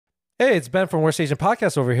Hey, it's Ben from Worst Asian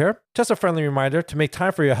Podcast over here. Just a friendly reminder to make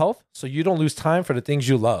time for your health so you don't lose time for the things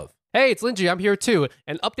you love. Hey, it's Linji. I'm here too.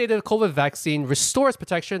 An updated COVID vaccine restores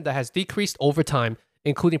protection that has decreased over time,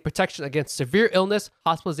 including protection against severe illness,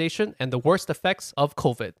 hospitalization, and the worst effects of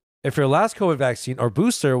COVID. If your last COVID vaccine or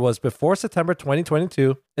booster was before September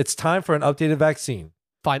 2022, it's time for an updated vaccine.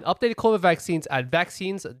 Find updated COVID vaccines at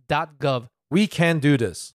vaccines.gov. We can do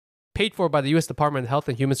this. Paid for by the U.S. Department of Health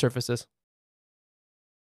and Human Services.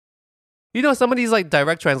 You know, some of these like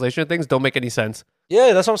direct translation things don't make any sense.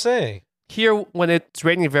 Yeah, that's what I'm saying. Here, when it's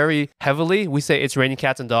raining very heavily, we say it's raining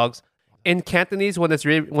cats and dogs. In Cantonese, when it's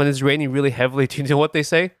raining really heavily, do you know what they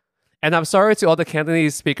say? And I'm sorry to all the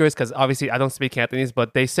Cantonese speakers, because obviously I don't speak Cantonese,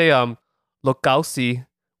 but they say "lo cao si,"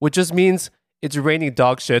 which just means it's raining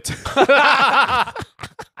dog shit. I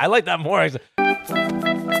like that more.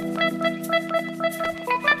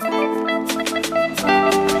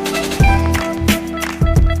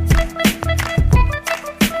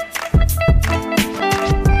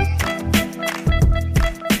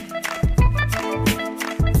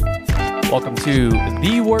 Welcome to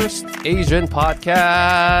the Worst Asian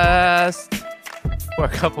Podcast, where a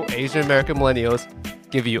couple Asian American millennials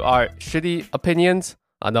give you our shitty opinions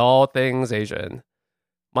on all things Asian.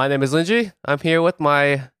 My name is Linji. I'm here with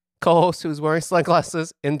my co-host who's wearing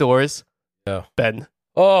sunglasses indoors. Yeah. Ben.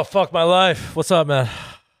 Oh, fuck my life. What's up, man?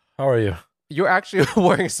 How are you? You're actually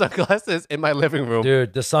wearing sunglasses in my living room.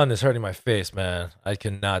 Dude, the sun is hurting my face, man. I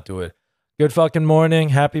cannot do it. Good fucking morning.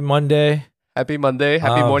 Happy Monday. Happy Monday.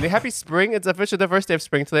 Happy morning. Happy spring. It's officially the first day of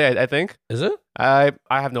spring today, I think. Is it? I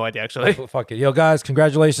have no idea, actually. Fuck it. Yo, guys,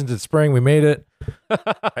 congratulations. It's spring. We made it.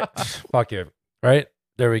 Right. Fuck you. Right?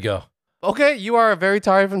 There we go. Okay, you are very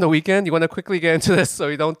tired from the weekend. You want to quickly get into this so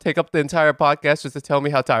you don't take up the entire podcast just to tell me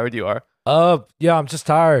how tired you are. Yeah, I'm just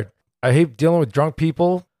tired. I hate dealing with drunk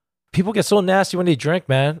people. People get so nasty when they drink,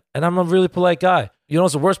 man. And I'm a really polite guy. You know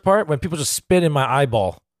what's the worst part? When people just spit in my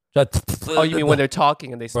eyeball. Oh, you mean when they're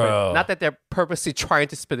talking and they spit? Bro. Not that they're purposely trying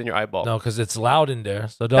to spit in your eyeball. No, because it's loud in there.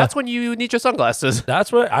 So that's when you need your sunglasses.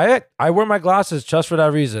 That's what I wear my glasses just for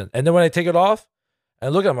that reason. And then when I take it off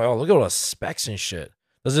and look at my, look at all the specs and shit.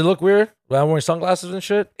 Does it look weird when I'm wearing sunglasses and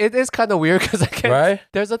shit? It is kind of weird because I can't. Right?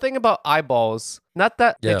 There's a thing about eyeballs. Not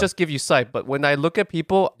that they just give you sight, but when I look at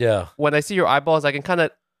people, when I see your eyeballs, I can kind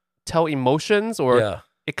of tell emotions or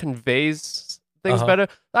it conveys things better.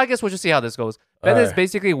 I guess we'll just see how this goes. Ben is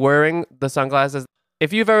basically wearing the sunglasses.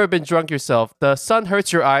 If you've ever been drunk yourself, the sun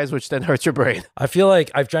hurts your eyes, which then hurts your brain. I feel like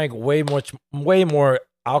I've drank way more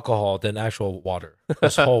alcohol than actual water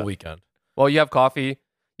this whole weekend. Well, you have coffee.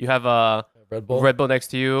 You have Red Bull next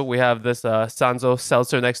to you. We have this Sanzo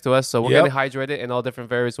seltzer next to us. So we're getting hydrated in all different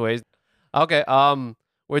various ways. Okay,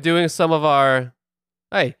 we're doing some of our...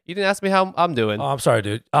 Hey, you didn't ask me how I'm doing. Oh, I'm sorry,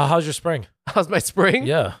 dude. How's your spring? How's my spring?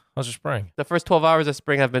 Yeah, how's your spring? The first 12 hours of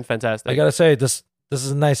spring have been fantastic. I gotta say, this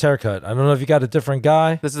is a nice haircut. I don't know if you got a different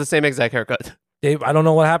guy. This is the same exact haircut. Dave, I don't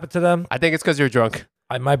know what happened to them. I think it's because you're drunk.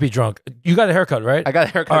 I might be drunk. You got a haircut, right? I got a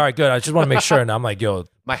haircut. All right, good. I just want to make sure. And I'm like, yo,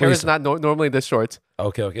 my hair is not normally this short.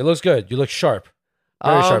 Okay. It looks good. You look sharp.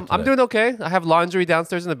 Very sharp today. I'm doing okay. I have laundry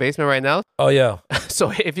downstairs in the basement right now. Oh, yeah.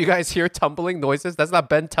 So if you guys hear tumbling noises, that's not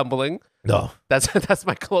Ben tumbling. No. That's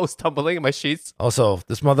my clothes tumbling in my sheets. Also,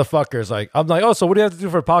 this motherfucker's like, I'm like, oh, so what do you have to do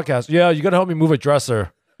for a podcast? Yeah, you got to help me move a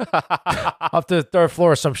dresser up to the third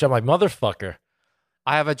floor or some shit. I'm like, motherfucker.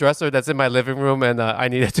 I have a dresser that's in my living room and I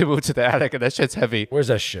needed to move to the attic and that shit's heavy. Where's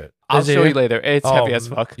that shit? I'll show you later. It's heavy as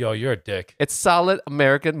fuck. Yo, you're a dick. It's solid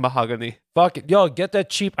American mahogany. Fuck it. Yo, get that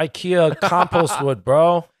cheap IKEA compost wood,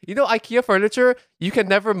 bro. You know, IKEA furniture, you can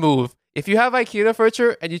never move. If you have IKEA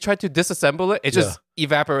furniture and you try to disassemble it, it just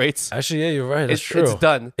evaporates. Actually, yeah, you're right. That's true. It's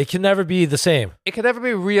done. It can never be the same. It can never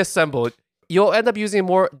be reassembled. You'll end up using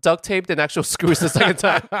more duct tape than actual screws the second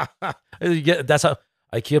time. That's how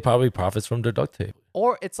IKEA probably profits from their duct tape.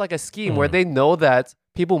 Or it's like a scheme where they know that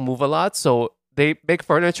people move a lot, so they make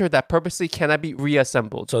furniture that purposely cannot be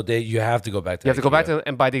reassembled. So you have to go back to You have to go back to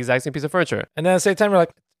and buy the exact same piece of furniture. And then at the same time, you're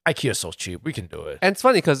like, IKEA's so cheap. We can do it. And it's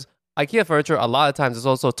funny because IKEA furniture a lot of times is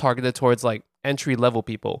also targeted towards like entry-level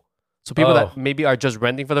people. So people that maybe are just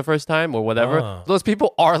renting for the first time or whatever, those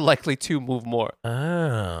people are likely to move more.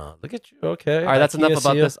 Look at you. Okay. All right, that's enough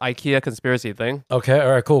about this IKEA conspiracy thing. Okay, all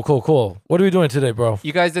right, cool. What are we doing today, bro?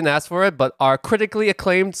 You guys didn't ask for it, but our critically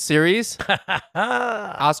acclaimed series,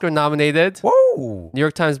 Oscar-nominated, Whoa, New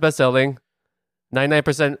York Times bestselling,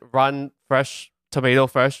 99% rotten fresh, tomato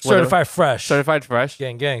fresh. Certified fresh. Certified fresh.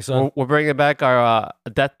 Gang, son. We're bringing back our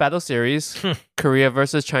Deathbattle series, Korea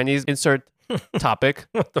versus Chinese insert topic.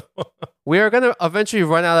 What the fuck? We are going to eventually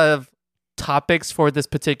run out of topics for this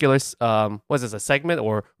particular what is this, a segment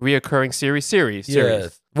or reoccurring series? Yeah.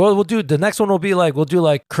 Well, we'll do the next one will be like we'll do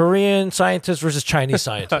like Korean scientists versus Chinese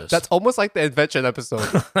scientists. That's almost like the invention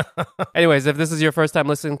episode. Anyways, if this is your first time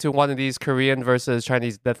listening to one of these Korean versus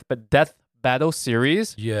Chinese death battle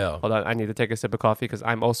series, hold on, I need to take a sip of coffee because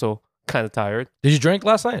I'm also kind of tired. Did you drink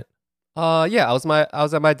last night? Yeah, I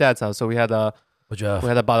was at my dad's house, so we had a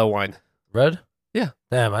bottle of wine. Red? Yeah.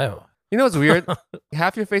 Damn, You know what's weird?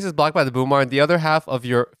 Half your face is blocked by the boom and the other half of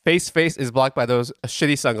your face is blocked by those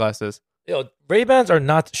shitty sunglasses. Yo, Ray-Bans are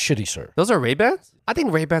not shitty, sir. Those are Ray-Bans? I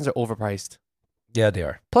think Ray-Bans are overpriced. Yeah, they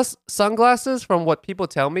are. Plus, sunglasses, from what people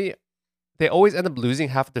tell me, they always end up losing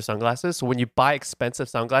half of their sunglasses. So when you buy expensive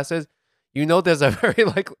sunglasses, you know there's a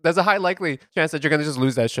high likely chance that you're gonna just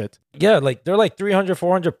lose that shit. Yeah, like they're like 300,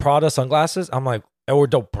 400 Prada sunglasses. I'm like, or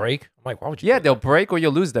they'll break. I'm like, why would you? Yeah, they'll break or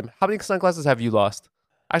you'll lose them. How many sunglasses have you lost?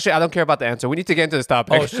 Actually, I don't care about the answer. We need to get into this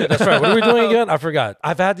topic. Oh shit, that's right. What are we doing again? I forgot.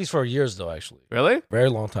 I've had these for years though, actually. Really? Very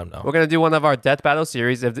long time now. We're gonna do one of our death battle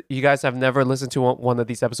series. If you guys have never listened to one of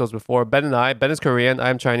these episodes before, Ben is Korean,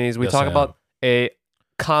 I'm Chinese. We talk about a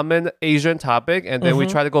common Asian topic, and then we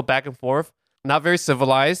try to go back and forth. Not very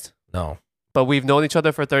civilized. No. But we've known each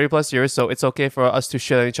other for 30 plus years, so it's okay for us to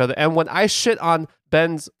shit on each other. And when I shit on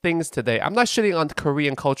Ben's things today, I'm not shitting on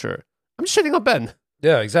Korean culture. I'm shitting on Ben.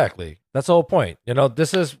 Yeah, exactly. That's the whole point. You know,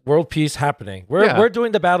 this is world peace happening. We're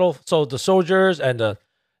doing the battle, so the soldiers and the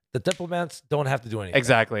diplomats don't have to do anything.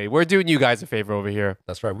 Exactly. We're doing you guys a favor over here.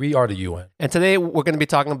 That's right. We are the UN. And today we're going to be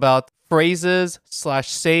talking about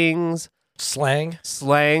phrases/sayings.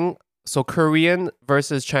 Slang. So Korean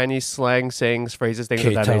versus Chinese slang, sayings, phrases, things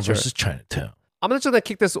of that nature. K-Town versus Chinatown. I'm just going to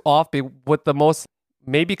kick this off with the most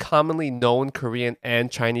maybe commonly known Korean and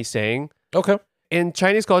Chinese saying. Okay. In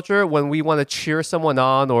Chinese culture, when we want to cheer someone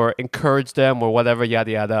on or encourage them or whatever, yada,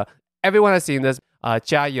 yada, everyone has seen this.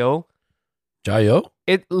 JIA. JIA?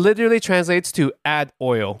 It literally translates to add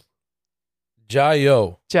oil.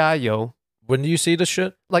 JIA. When do you see this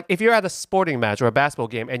shit? Like if you're at a sporting match or a basketball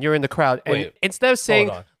game and you're in the crowd and instead of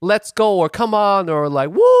saying, let's go or come on or like,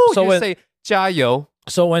 woo, you say, JIA.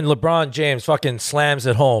 So when LeBron James fucking slams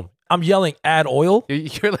it home, I'm yelling, add oil?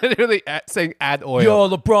 You're literally saying add oil. Yo,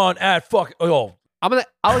 LeBron, add fuck oil.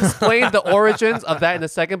 I'll explain the origins of that in a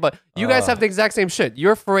second, but you guys have the exact same shit.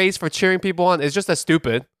 Your phrase for cheering people on is just as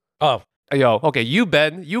stupid. Oh. Yo, okay, you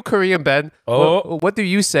Korean Ben. Oh. What do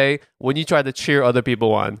you say when you try to cheer other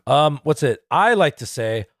people on? What's it? I like to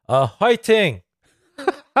say, HWAI-TING.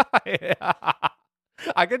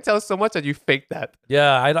 I can tell so much that you fake that.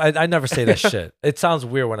 Yeah, I never say that shit. It sounds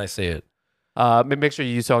weird when I say it. Make sure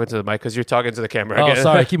you're talking to the mic because you're talking to the camera again. Oh,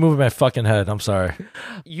 sorry. I keep moving my fucking head. I'm sorry.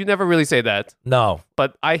 You never really say that. No.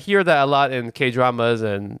 But I hear that a lot in K-dramas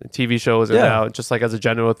and TV shows and now, just like as a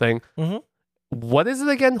general thing. Mm-hmm. What is it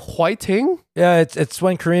again? HWAI-TING? Yeah, it's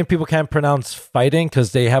when Korean people can't pronounce fighting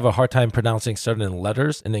because they have a hard time pronouncing certain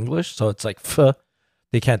letters in English. So it's like,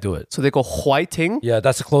 they can't do it. So they go HWAI-TING? Yeah,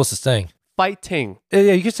 that's the closest thing. Fighting.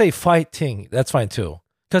 Yeah, you could say fighting. That's fine too.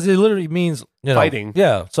 Because it literally means, fighting.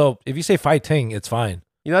 Yeah, so if you say fighting, it's fine.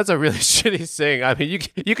 You know, that's a really shitty saying. I mean, you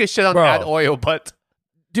can shit on add oil, but...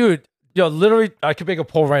 Dude, literally, I could make a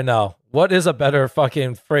poll right now. What is a better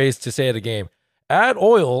fucking phrase to say at a game? Add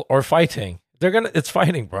oil or fighting? It's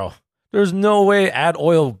fighting, bro. There's no way add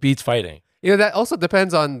oil beats fighting. You know, that also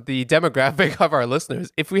depends on the demographic of our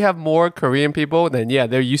listeners. If we have more Korean people, then yeah,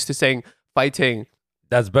 they're used to saying fighting.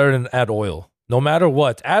 That's better than add oil. No matter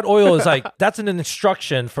what. Add oil is like, that's an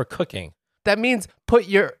instruction for cooking. That means put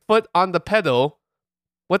your foot on the pedal.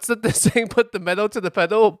 What's the saying? Put the metal to the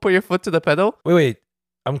pedal? Put your foot to the pedal? Wait.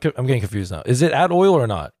 I'm getting confused now. Is it add oil or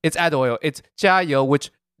not? It's add oil. It's JIA,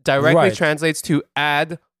 which directly translates to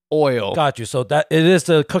add oil. Got you. So that it is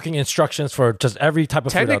the cooking instructions for just every type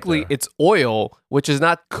of food out there. Technically, it's oil, which is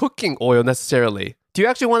not cooking oil necessarily. Do you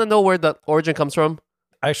actually want to know where the origin comes from?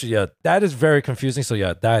 Actually, yeah. That is very confusing. So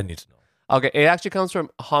yeah, that I need to know. Okay, it actually comes from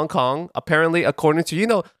Hong Kong. Apparently, according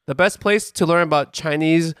to, the best place to learn about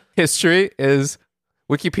Chinese history is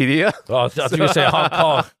Wikipedia. Oh, I thought you were saying Hong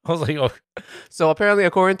Kong. I was like, oh. So apparently,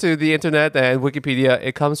 according to the internet and Wikipedia,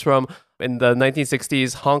 it comes from, in the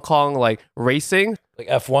 1960s, Hong Kong, like, racing. Like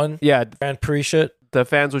F1? Yeah. Grand Prix shit? The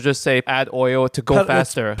fans would just say, add oil to go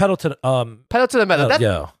faster. Pedal to the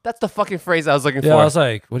metal. That's the fucking phrase I was looking for. Yeah, I was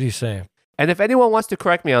like, what are you saying? And if anyone wants to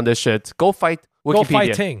correct me on this shit, go fight Wikipedia. Go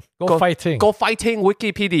fighting. Go fighting. Go fighting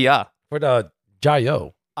Wikipedia. For the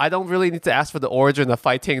JIA. I don't really need to ask for the origin of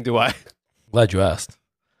fighting, do I? Glad you asked.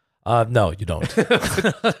 No, you don't.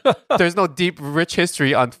 There's no deep, rich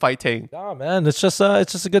history on fighting. Nah, man, it's just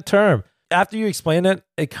a good term. After you explain it,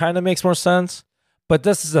 it kind of makes more sense. But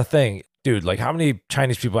this is the thing. dude, like how many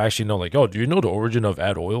Chinese people actually know, like, oh, do you know the origin of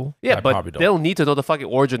add oil? Yeah, I but probably don't. They don't need to know the fucking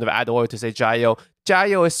origin of add oil to say JIA.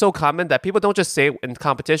 JIA is so common that people don't just say it in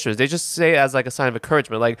competitions. They just say it as like a sign of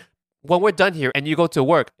encouragement. Like, when we're done here and you go to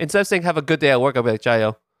work, instead of saying have a good day at work, I'll be like,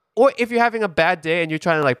 JIA. Or if you're having a bad day and you're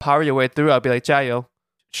trying to like power your way through, I'll be like, JIA.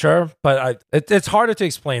 Sure, but it's harder to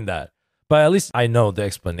explain that. But at least I know the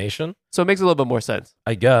explanation. So it makes a little bit more sense.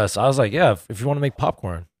 I guess. I was like, yeah, if you want to make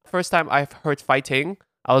popcorn. First time I've heard fighting,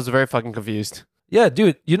 I was very fucking confused. Yeah,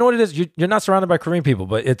 dude, you know what it is? You're not surrounded by Korean people,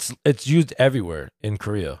 but it's used everywhere in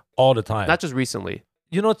Korea all the time. Not just recently.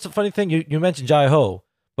 You know, it's a funny thing. You mentioned Jai Ho.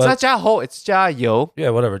 But it's not Jia Ho, it's Jia Yo.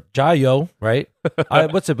 Yeah, whatever. Jai Yo, right?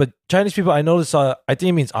 What's it? But Chinese people, I notice, I think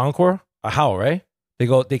it means encore. How, right? They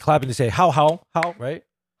clap and they say how, right?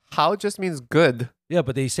 How just means good. Yeah,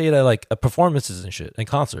 but they say that like at performances and shit and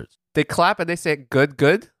concerts. They clap and they say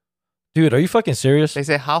good. Dude, are you fucking serious? They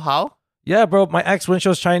say how? Yeah, bro. My ex, when she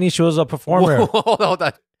was Chinese, she was a performer. Whoa, hold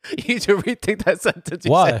on. You need to rethink that sentence.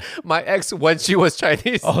 You Why? said, my ex, when she was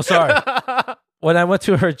Chinese. Oh, sorry. When I went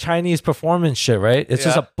to her Chinese performance shit, right? It's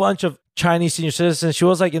just a bunch of Chinese senior citizens. She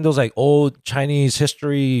was like in those like old Chinese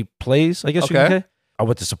history plays, I guess you can say. I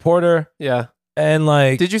went to support her. Yeah. And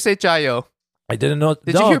like... Did you say Jiao? I didn't know.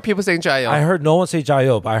 Did you hear people saying Jiao? I heard no one say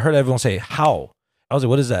Jiao, but I heard everyone say how. I was like,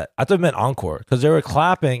 what is that? I thought it meant encore because they were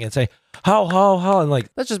clapping and saying how, and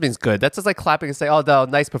like that just means good. That's just like clapping and saying, "Oh, no,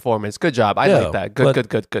 nice performance, good job, I like that, good."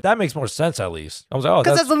 That makes more sense at least. I was like, oh,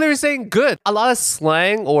 because that's literally saying good. A lot of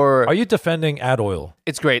slang or are you defending add oil?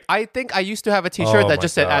 It's great. I think I used to have a T-shirt that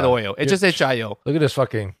just said add oil. It just said Jiao. Look at this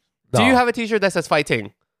fucking. No. Do you have a T-shirt that says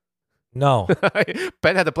fighting? No.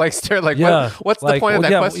 Ben had a blank stare. Like, what's the point of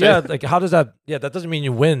that question? Yeah, like how does that? Yeah, that doesn't mean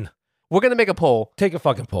you win. We're gonna make a poll. Take a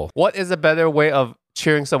fucking poll. What is a better way of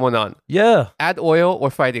cheering someone on? Yeah. Add oil or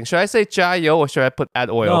fighting? Should I say Jiao or should I put add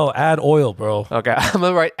oil? No, add oil, bro. Okay, I'm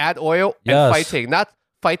gonna write add oil and fighting. Not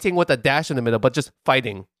fighting with a dash in the middle, but just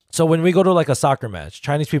fighting. So when we go to like a soccer match,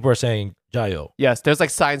 Chinese people are saying Jiao. Yes, there's like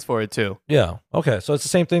signs for it too. Yeah. Okay. So it's the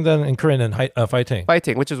same thing then in Korean and fighting.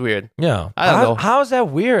 Fighting, which is weird. Yeah. I don't know. How is that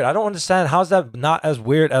weird? I don't understand. How's that not as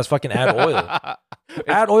weird as fucking add oil?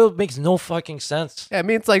 Add oil makes no fucking sense. Yeah, it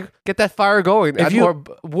means like get that fire going. Add more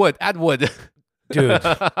wood. Add wood. Dude.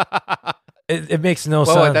 It makes no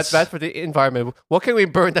sense. That's bad for the environment. What can we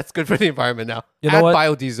burn that's good for the environment now? You know add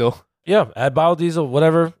biodiesel. Yeah, add biodiesel,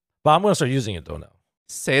 whatever. But I'm going to start using it though now.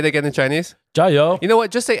 Say it again in Chinese. Jiao. You know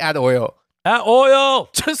what? Just say add oil. Add oil.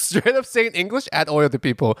 Just straight up say in English, add oil to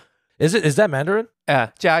people. Is that Mandarin? Yeah,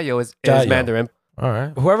 jiao is Mandarin. All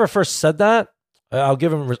right. Whoever first said that, I'll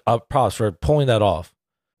give him props for pulling that off.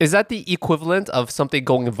 Is that the equivalent of something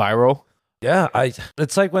going viral? Yeah,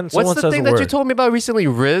 it's like when someone says what's the thing that you told me about recently,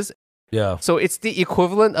 Riz? Yeah. So it's the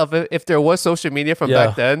equivalent of if there was social media from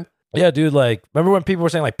back then. Yeah, dude, like, remember when people were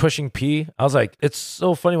saying, like, pushing P? I was like, it's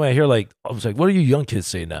so funny when I hear, like, I was like, what do you young kids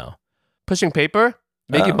say now? Pushing paper?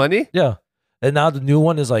 Making money? Yeah. And now the new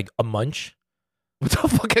one is, like, a munch. What the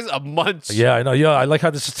fuck is a munch? Yeah, I know. Yeah, I like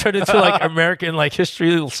how this turned into, like, American, like,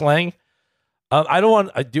 history slang. I don't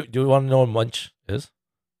want, do you want to know what munch is?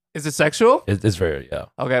 Is it sexual? It's very, yeah.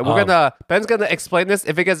 Okay, Ben's gonna explain this.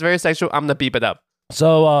 If it gets very sexual, I'm gonna beep it up.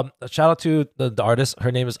 So, shout out to the artist.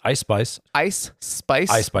 Her name is Ice Spice. Ice Spice?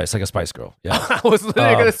 Ice Spice, like a Spice Girl. Yeah. I was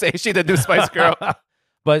literally going to say she the new Spice Girl.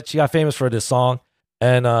 But she got famous for this song.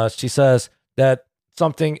 And she says that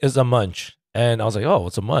something is a munch. And I was like, oh,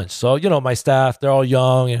 what's a munch? So, you know, my staff, they're all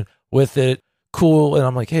young and with it, cool. And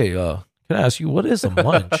I'm like, hey, can I ask you, what is a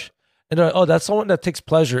munch? And they're like, oh, that's someone that takes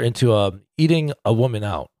pleasure into eating a woman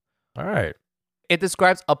out. All right. It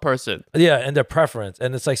describes a person. Yeah, and their preference.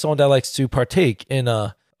 And it's like someone that likes to partake in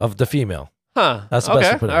of the female. Huh. That's the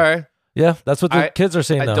best to put it. All right. Yeah, that's what the kids are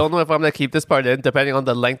saying now. I don't know if I'm going to keep this part in, depending on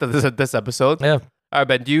the length of this episode. Yeah. All right,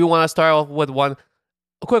 Ben, do you want to start off with one?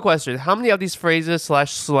 A quick question. How many of these phrases /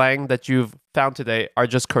 slang that you've found today are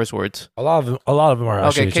just curse words? A lot of them are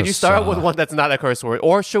actually okay, can you start with one that's not a curse word?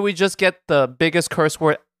 Or should we just get the biggest curse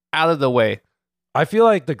word out of the way? I feel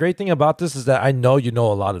like the great thing about this is that I know you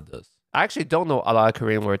know a lot of this. I actually don't know a lot of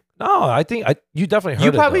Korean words. No, I think you definitely heard it.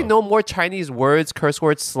 You probably know more Chinese words, curse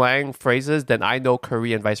words, slang, phrases than I know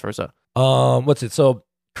Korean, vice versa. What's it? So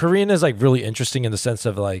Korean is like really interesting in the sense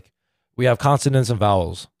of like we have consonants and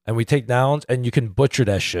vowels and we take nouns and you can butcher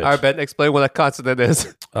that shit. All right, Ben, explain what a consonant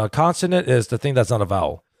is. A consonant is the thing that's not a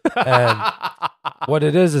vowel. And what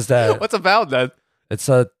it is that... What's a vowel then? It's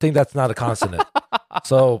a thing that's not a consonant.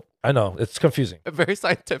 So... I know, it's confusing. Very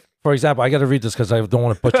scientific. For example, I got to read this because I don't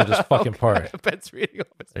want to butcher this fucking part. Ben's reading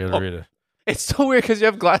I got to read it. It's so weird because you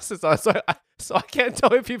have glasses on, so I can't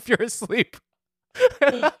tell if you're asleep.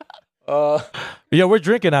 Yeah, we're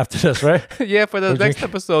drinking after this, right? Yeah, for the next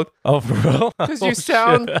episode. Oh, for real? Because you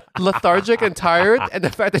sound lethargic and tired, and the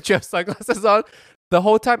fact that you have sunglasses on, the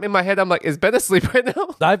whole time in my head, I'm like, is Ben asleep right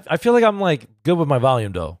now? I feel like I'm like good with my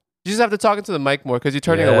volume though. You just have to talk into the mic more because you're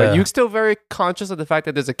turning away. You're still very conscious of the fact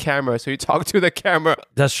that there's a camera, so you talk to the camera.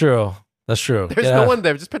 That's true. That's true. There's no one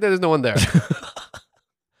there. Just pretend there's no one there.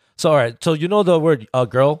 So, all right. So, you know the word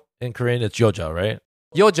girl in Korean, it's yoja, right?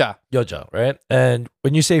 Yoja. Yoja, right? And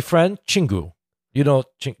when you say friend, 친구. You know,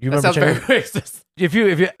 you remember that sounds very racist. If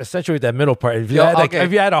you accentuate that middle part, if you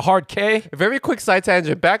had a hard K. Very quick side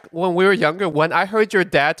tangent. Back when we were younger, when I heard your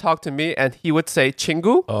dad talk to me and he would say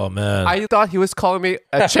친구, oh man, I thought he was calling me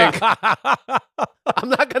a chink. I'm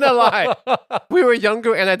not gonna lie. We were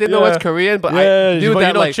younger and I didn't know it's Korean, but I knew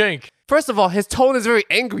that like chink. First of all, his tone is very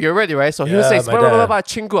angry already, right? So he would say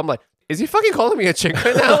친구. I'm like, is he fucking calling me a chink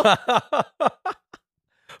right now?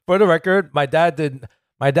 For the record, my dad did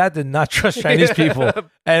not trust Chinese people.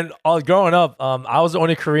 And growing up, I was the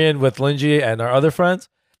only Korean with Linji and our other friends.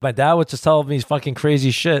 My dad would just tell me fucking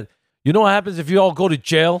crazy shit. You know what happens if you all go to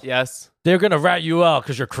jail? Yes. They're going to rat you out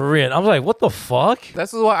because you're Korean. I was like, what the fuck?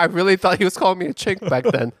 This is why I really thought he was calling me a chink back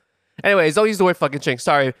then. Anyways, don't use the word fucking chink.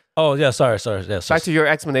 Sorry. Oh, yeah, sorry. Yeah, back to your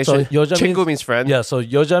explanation. So 친구 means friend. Yeah, so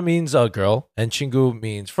yoja means girl and 친구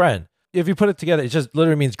means friend. If you put it together, it just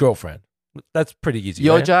literally means girlfriend. That's pretty easy.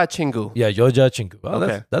 Yoja right? 친구. Yeah, yoja 친구. Oh,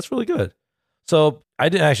 okay. That's really good. So I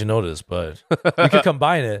didn't actually know this, but you could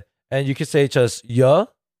combine it and you could say just ya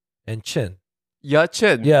and chin. Ya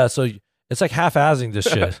chin. Yeah, so it's like half-assing this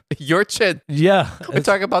shit. Your chin. Yeah. We're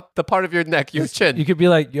talking about the part of your neck, your chin. You could be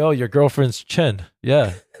like, yo, your girlfriend's chin.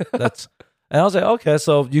 Yeah. And I was like, okay,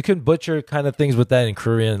 so you can butcher kind of things with that in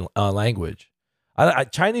Korean language.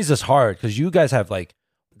 Chinese is hard because you guys have like,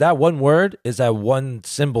 that one word is that one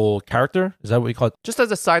symbol character. Is that what you call it? Just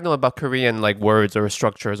as a side note about Korean like words or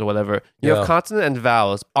structures or whatever, you have consonant and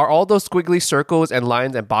vowels. Are all those squiggly circles and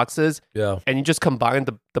lines and boxes? Yeah. And you just combine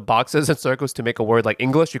the boxes and circles to make a word like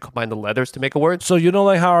English. You combine the letters to make a word. So you know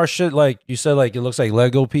like how our shit, like you said, like it looks like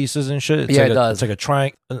Lego pieces and shit? It's yeah, like it does. It's like a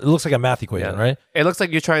triangle. It looks like a math equation, right? It looks like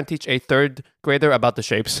you're trying to teach a third grader about the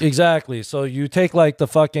shapes. Exactly. So you take like the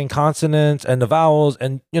fucking consonants and the vowels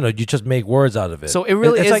and, you just make words out of it. So it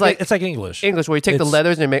really is like it's like English. English, where you take the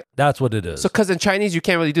letters and you make... That's what it is. So because in Chinese, you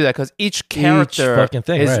can't really do that because each character fucking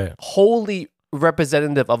thing, is wholly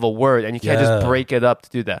representative of a word and you can't just break it up to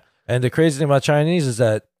do that. And the crazy thing about Chinese is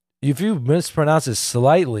that if you mispronounce it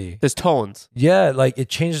slightly... There's tones. Yeah, like it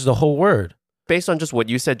changes the whole word. Based on just what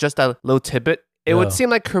you said, just a little tidbit, it would seem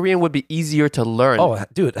like Korean would be easier to learn. Oh,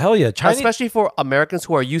 dude, hell yeah. Chinese... Especially for Americans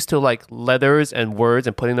who are used to like letters and words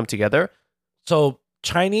and putting them together. So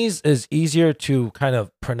Chinese is easier to kind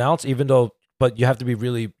of pronounce but you have to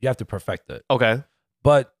you have to perfect it. Okay.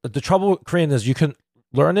 But the trouble with Korean is you can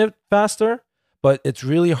learn it faster, but it's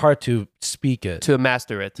really hard to speak it. To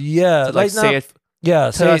master it. Yeah. To say it. Yeah.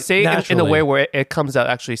 Say it in a way where it comes out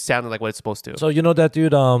actually sounding like what it's supposed to. So you know that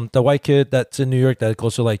dude, the white kid that's in New York that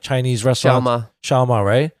goes to like Chinese restaurants? Xiaoma,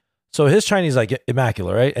 right? So his Chinese like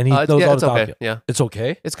immaculate, right? And he knows all the okay. Yeah. It's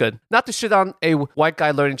okay. It's good. Not to shit on a white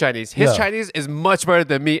guy learning Chinese. His Chinese is much better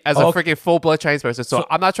than me as a freaking full-blood Chinese person. So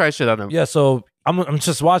I'm not trying to shit on him. Yeah, so I'm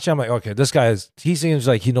just watching. I'm like, okay, this guy he seems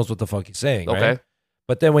like he knows what the fuck he's saying, right? Okay.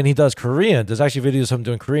 But then when he does Korean, there's actually videos of him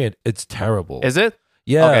doing Korean. It's terrible. Is it?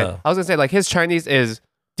 Yeah. Okay. I was going to say like his Chinese is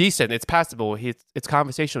decent. It's passable. It's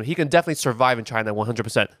conversational. He can definitely survive in China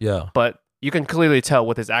 100%. Yeah. But you can clearly tell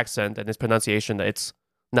with his accent and his pronunciation that it's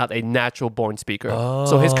not a natural born speaker.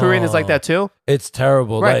 So his Korean is like that too? It's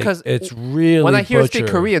terrible. Right, because it's really when I hear speak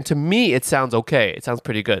Korean, to me it sounds okay. It sounds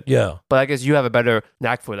pretty good. Yeah. But I guess you have a better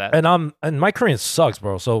knack for that. And my Korean sucks,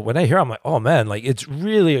 bro. So when I hear I'm like, oh man, like it's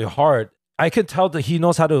really hard. I could tell that he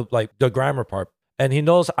knows how to like the grammar part. And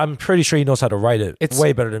I'm pretty sure he knows how to write it. It's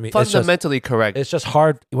way better than me. Fundamentally correct. It's just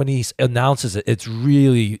hard when he announces it. It's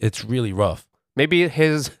really rough. Maybe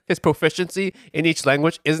his proficiency in each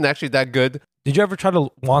language isn't actually that good. Did you ever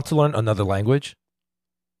want to learn another language?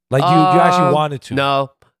 Like you actually wanted to?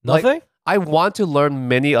 No. Nothing? Like, I want to learn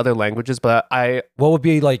many other languages, but what would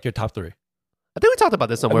be like your top 3? I think we talked about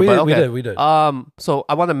this somewhere. We did. So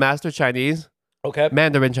I want to master Chinese. Okay.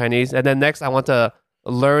 Mandarin Chinese. And then next I want to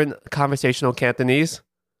learn conversational Cantonese.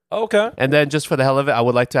 Okay. And then just for the hell of it, I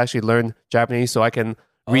would like to actually learn Japanese so I can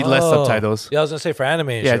read less subtitles. Yeah, I was going to say for anime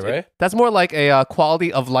and shit, right? That's more like a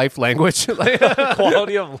quality of life language.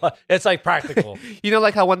 Quality of life. It's like practical. You know,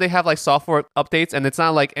 like how when they have like software updates and it's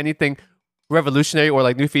not like anything revolutionary or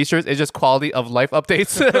like new features, it's just quality of life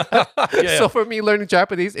updates. So for me learning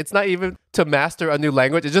Japanese, it's not even to master a new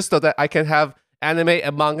language. It's just so that I can have anime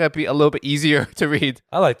and manga be a little bit easier to read.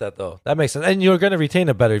 I like that though. That makes sense. And you're going to retain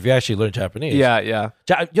it better if you actually learn Japanese. Yeah.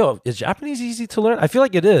 Is Japanese easy to learn? I feel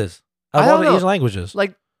like it is. Out of all the Asian languages.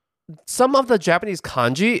 Like, some of the Japanese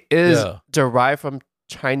kanji is derived from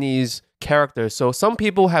Chinese characters. So some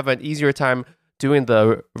people have an easier time doing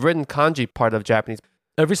the written kanji part of Japanese.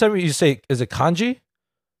 Every time you say, is it kanji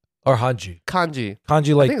or hanji? Kanji.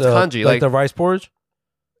 Kanji like the kanji, like the rice porridge?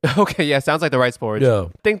 Okay, yeah, sounds like the rice porridge. Yeah.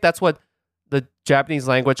 I think that's what the Japanese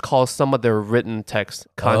language calls some of their written text,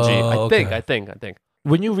 kanji. I think.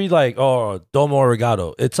 When you read like, domo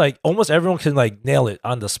arigato, it's like almost everyone can like nail it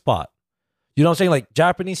on the spot. You know what I'm saying? Like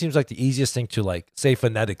Japanese seems like the easiest thing to like say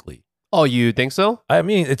phonetically. Oh, you think so? I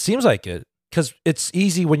mean, it seems like it. Because it's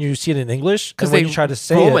easy when you see it in English. Because when you try to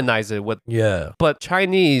say Romanize it with yeah. But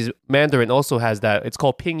Chinese Mandarin also has that. It's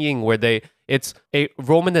called pinyin, where it's a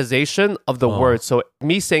romanization of the word. So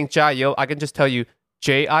me saying JIA, I can just tell you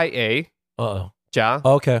JIA. Ja.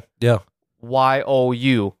 Okay. Yeah.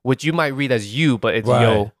 YOU, which you might read as you, but it's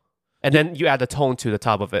yo. And then you add a tone to the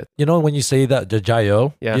top of it. You know, when you say that, the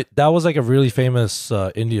JIO, yeah. That was like a really famous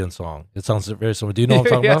Indian song. It sounds very similar. Do you know what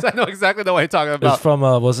I'm talking yes, about? I know exactly what you're talking about. It's from,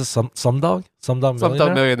 was it Slumdog?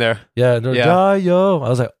 Slumdog Millionaire? Yeah, JIO. I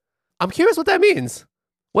was like, I'm curious what that means.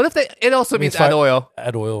 What if it also means add oil?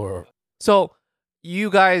 Add oil or... So you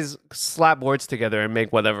guys slap words together and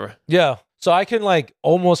make whatever. Yeah. So I can like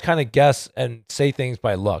almost kind of guess and say things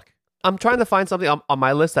by luck. I'm trying to find something on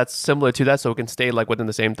my list that's similar to that so we can stay like within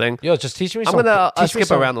the same thing. Yo, just teach me I'm going to skip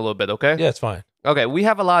around a little bit, okay? Yeah, it's fine. Okay, we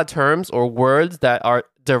have a lot of terms or words that are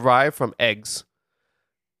derived from eggs.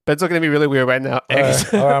 Ben's looking at me really weird right now.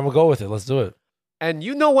 Eggs. All right, I'm going to go with it. Let's do it. And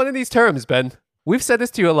you know one of these terms, Ben. We've said this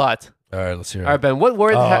to you a lot. All right, let's hear it. All right, Ben, what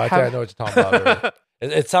word... I think I know what you're talking about.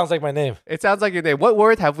 It sounds like my name. It sounds like your name. What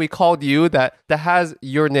word have we called you that has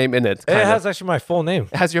your name in it? It has actually my full name.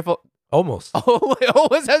 It has your full... Almost. Oh, it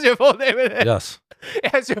almost has your full name in it. Yes.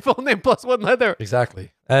 It has your full name plus one letter.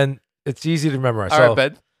 Exactly. And it's easy to memorize. All right,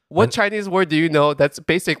 Ben. What Chinese word do you know that's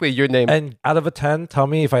basically your name? And out of a 10, tell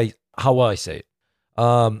me how will I say it.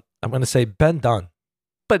 I'm going to say Ben Dan.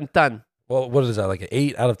 Ben Dan. Well, what is that? Like an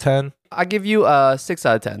 8 out of 10? I give you a 6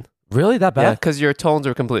 out of 10. Really? That bad? Yeah, because your tones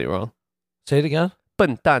are completely wrong. Say it again.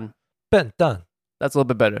 Ben Dan. Ben Dan. That's a little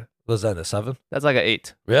bit better. Was that a 7? That's like an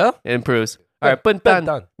 8. Yeah? It improves. All right, Ben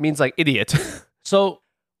Dan means like idiot. So,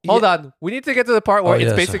 hold on. We need to get to the part where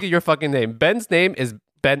it's basically your fucking name. Ben's name is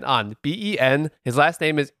Ben An. Ben. His last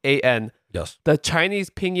name is An. Yes. The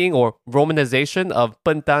Chinese pinyin or romanization of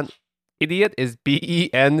Ben Dan idiot is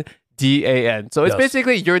BenDan. So it's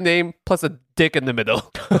basically your name plus a dick in the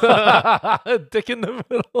middle. A dick in the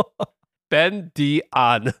middle. Ben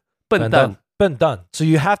Dan. Ben Dan. Ben Dan. So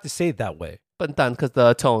you have to say it that way. Ben Dan because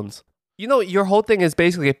the tones. You know, your whole thing is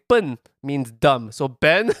basically Ben means dumb. So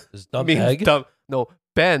Ben means dumb. No,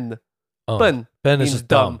 Ben. Ben means is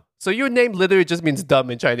dumb. So your name literally just means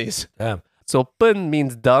dumb in Chinese. Damn. So Ben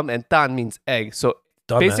means dumb and Dan means egg. So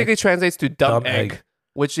dumb basically egg. Translates to dumb egg,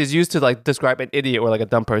 which is used to like describe an idiot or like a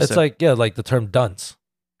dumb person. It's like, like the term dunce.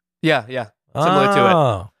 Yeah. Similar to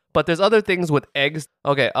it. But there's other things with eggs.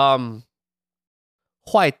 Okay, HWAI-TING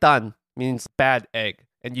means bad egg.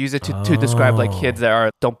 And use it to describe like kids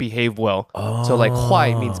that don't behave well. So like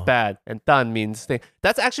huai means bad and dan means thing.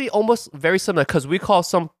 That's actually almost very similar because we call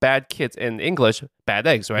some bad kids in English bad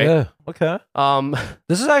eggs, right? Yeah. Okay.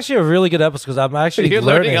 This is actually a really good episode because I'm actually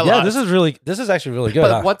learning a lot. Yeah, this is actually really good.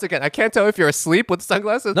 But once again, I can't tell if you're asleep with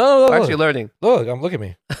sunglasses. No, I'm actually learning. Look at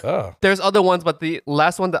me. Oh. There's other ones, but the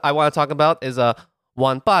last one that I want to talk about is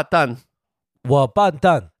wan ba dan. Wan ba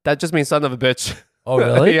dan. That just means son of a bitch. Oh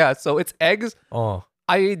really? Yeah. So it's eggs. Oh.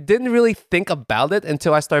 I didn't really think about it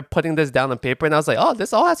until I started putting this down on paper, and I was like, oh,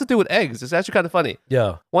 this all has to do with eggs. It's actually kind of funny.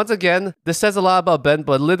 Yeah. Once again, this says a lot about Ben,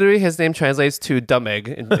 but literally his name translates to dumb egg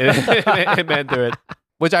in Mandarin,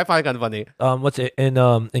 which I find kind of funny. What's it in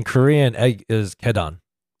Korean? Egg is kedan.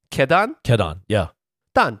 Kedan? Kedan. Yeah.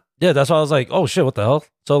 Dan. Yeah, that's why I was like, oh shit, what the hell?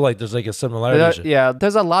 So like, there's like a similarity. Yeah,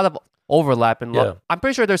 there's a lot of overlap, and I'm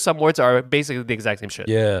pretty sure there's some words that are basically the exact same shit.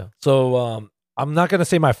 Yeah. So I'm not gonna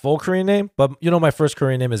say my full Korean name, but you know my first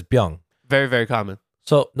Korean name is Byung. Very, very common.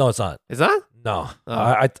 So no, it's not. It's not? No.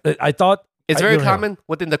 I thought it's very common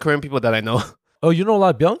within the Korean people that I know. Oh, you know a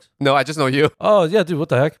lot of Byungs? No, I just know you. Oh yeah, dude, what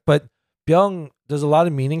the heck? But Byung, there's a lot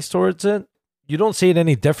of meanings towards it. You don't say it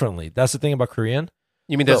any differently. That's the thing about Korean.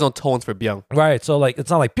 You mean there's no tones for Byung? Right. So like, it's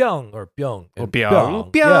not like Byung or Byung. Or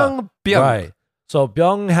Byung. Right. So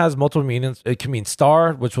Byung has multiple meanings. It can mean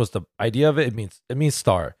star, which was the idea of it. It means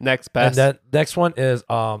star. Next best. And then next one is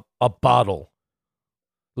a bottle.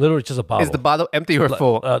 Literally just a bottle. Is the bottle empty or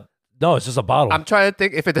full? No, it's just a bottle. I'm trying to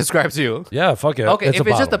think if it describes you. Yeah, fuck it. Okay, if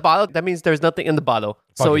it's just a bottle, that means there's nothing in the bottle.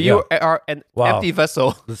 So you are an empty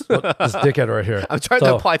vessel. This dickhead right here. I'm trying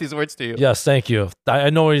to apply these words to you. Yes, thank you. I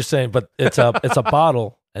know what you're saying, but it's a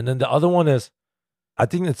bottle. And then the other one is, I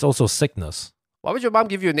think it's also sickness. Why would your mom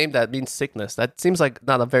give you a name that means sickness? That seems like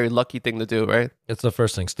not a very lucky thing to do, right? It's the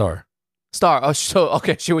first thing, Star. Star. Oh, so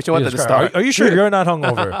okay. She wanted the star. Are you sure you're not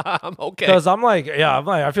hungover? I'm okay. Because I'm like,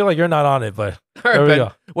 I feel like you're not on it, but all right,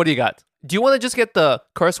 Ben, what do you got? Do you want to just get the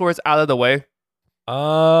curse words out of the way?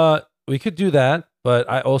 We could do that, but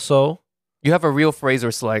I also... You have a real phrase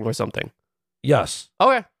or slang or something? Yes.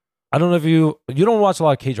 Okay. I don't know if you don't watch a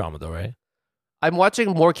lot of K-drama though, right? I'm watching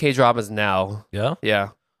more K-dramas now. Yeah? Yeah.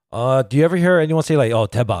 Do you ever hear anyone say like, oh,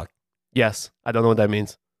 Daebak? Yes. I don't know what that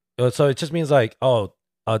means. So it just means like, oh,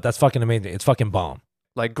 that's fucking amazing. It's fucking bomb.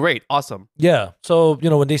 Like, great. Awesome. Yeah. So,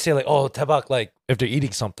 when they say like, oh, Daebak, like if they're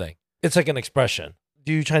eating something, it's like an expression.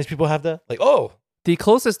 Do you Chinese people have that? Like, oh. The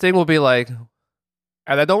closest thing will be like,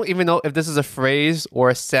 and I don't even know if this is a phrase or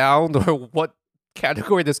a sound or what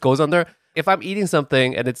category this goes under. If I'm eating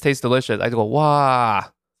something and it tastes delicious, I go, wah.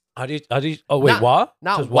 How do you, oh, wait, wah?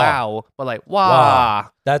 Not just wow, but like, wah.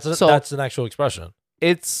 Wow. That's an actual expression.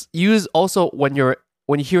 It's used also when you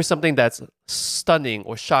hear something that's stunning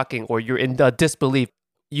or shocking or you're in disbelief.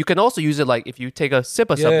 You can also use it like if you take a sip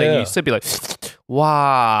of something, you sip, you're like,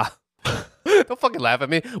 wow. Don't fucking laugh at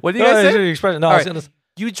me. What do you guys say? Expression. No,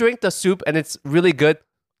 you drink the soup and it's really good.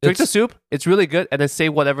 Drink the soup, it's really good, and then say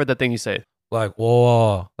whatever the thing you say. Like,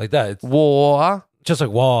 whoa. Like that. It's whoa. Just like,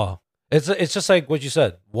 whoa. It's just like what you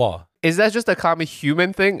said. Whoa. Is that just a common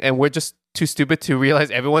human thing and we're just too stupid to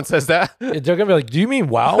realize everyone says that? They're going to be like, do you mean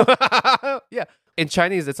wow? Yeah. In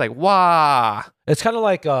Chinese, it's like, wow. It's kind of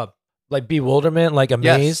like bewilderment, like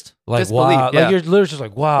amazed. Yes. Like, disbelief, wow. Like you're literally just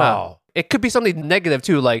like, wow. It could be something negative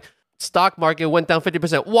too, like stock market went down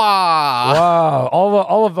 50%. Wow. Wow.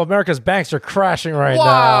 All of America's banks are crashing right now.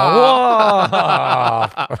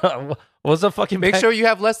 Wow. What's the fucking Make sure you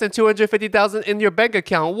have less than 250,000 in your bank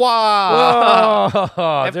account. Wow.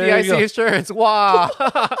 FDIC insurance. Wow.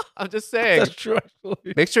 I'm just saying. That's true,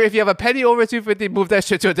 actually. Make sure if you have a penny over 250, move that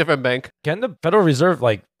shit to a different bank. Can the Federal Reserve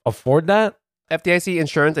like afford that? FDIC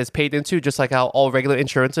insurance is paid into just like how all regular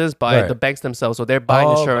insurance is by the banks themselves. So they're buying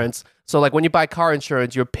insurance. Okay. So like when you buy car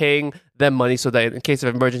insurance, you're paying them money so that in case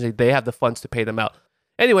of emergency, they have the funds to pay them out.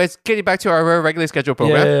 Anyways, getting back to our regularly scheduled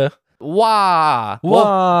program. Yeah. Wow. What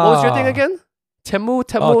was your thing again?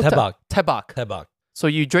 Daebak. So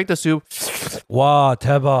you drink the soup. Wow,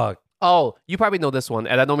 Daebak. Oh, you probably know this one,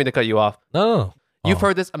 and I don't mean to cut you off. No. You've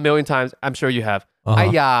heard this a million times. I'm sure you have.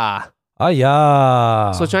 Aya.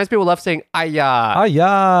 Aya. So Chinese people love saying aya.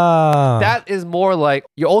 Aya. That is more like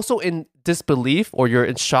you're also in disbelief or you're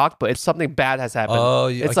in shock, but it's something bad has happened. Oh,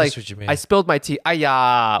 yeah, it's like, I spilled my tea.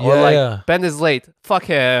 Aya. Or like, Ben is late. Fuck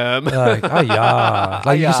him. Like, aya.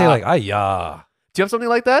 Like you say like, aya. Do you have something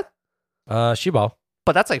like that? Shibao.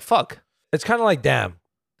 But that's like, fuck. It's kind of like, damn.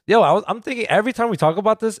 Yo, I'm thinking every time we talk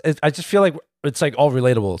about this, I just feel like it's like all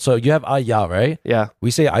relatable. So you have aya, right? Yeah.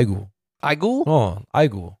 We say aigu. Aigu? Oh,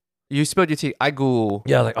 aigu. You spilled your tea. Aigu.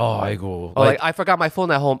 Yeah, like, oh, aigu. Or like, I forgot my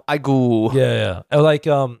phone at home. Aigu. Yeah. Or like,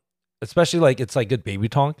 especially like, it's like good baby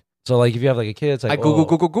talk. So like, if you have like a kid, it's like,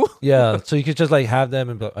 aigu. Yeah. So you could just like have them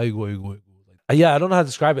and be like, aigu. Yeah, I don't know how to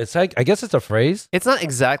describe it. It's like, I guess it's a phrase. It's not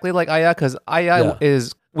exactly like aya, because aya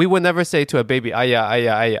is, we would never say to a baby,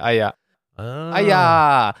 aya.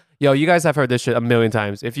 Aya. Yo, you guys have heard this shit a million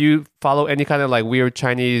times. If you follow any kind of like weird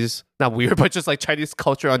Chinese, not weird, but just like Chinese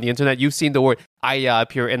culture on the internet, you've seen the word aya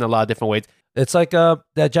appear in a lot of different ways. It's like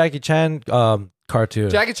that Jackie Chan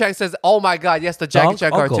cartoon. Jackie Chan says, oh my God, yes, the Jackie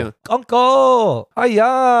Chan cartoon. Uncle,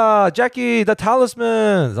 aya, Jackie, the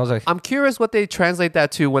talisman. I was like, I'm curious what they translate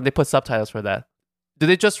that to when they put subtitles for that. Did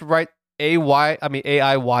they just write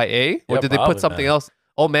AIYA? Or did they put something else?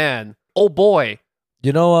 Oh man. Oh boy.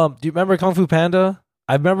 You know, do you remember Kung Fu Panda?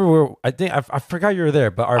 I remember I forgot you were there,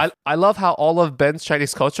 but I love how all of Ben's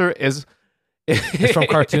Chinese culture is it's from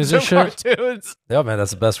cartoons and shit. Cartoons. Yeah, man,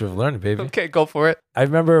 that's the best way of learning, baby. Okay, go for it. I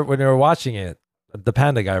remember when they were watching it, the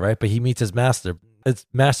panda guy, right? But he meets his master. It's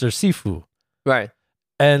Master Sifu. Right.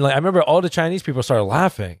 And like I remember all the Chinese people started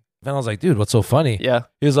laughing. And I was like, dude, what's so funny? Yeah.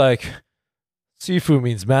 He was like, Sifu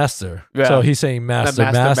means master. Yeah. So he's saying master.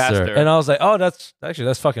 And I was like, oh, that's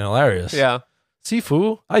fucking hilarious. Yeah.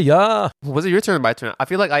 Sifu, aya. Was it your turn or my turn? I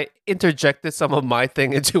feel like I interjected some of my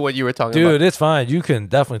thing into what you were talking about. Dude, it's fine. You can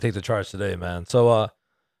definitely take the charge today, man. So,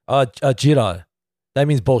 JIA, that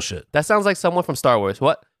means bullshit. That sounds like someone from Star Wars.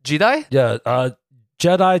 What? Jedi? Yeah,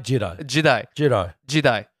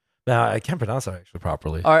 Jedi. I can't pronounce that actually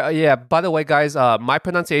properly. All right, yeah. By the way, guys, my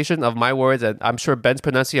pronunciation of my words, and I'm sure Ben's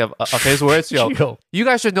pronunciation of his words, yo, you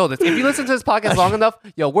guys should know this. If you listen to this podcast long enough,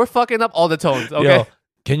 yo, we're fucking up all the tones, okay? Yo,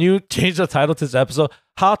 can you change the title to this episode?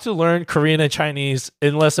 How to learn Korean and Chinese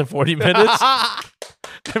in less than 40 minutes?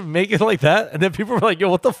 Make it like that, and then people are like, "Yo,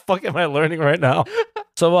 what the fuck am I learning right now?"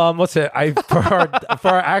 So, what's it? For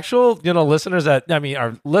our actual, listeners our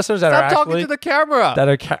listeners that Stop are actually talking to the camera. That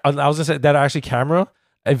are I was gonna say that are actually camera.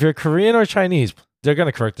 If you're Korean or Chinese, they're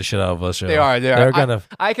gonna correct the shit out of us. Yo. They are. They're gonna.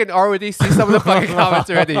 I can already see some of the fucking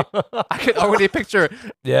comments already. I can already picture.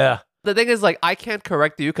 Yeah. The thing is, like, I can't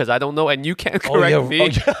correct you because I don't know, and you can't correct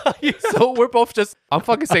me. Yeah. So we're both I'm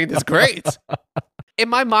fucking saying this great. In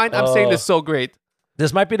my mind, I'm saying this so great.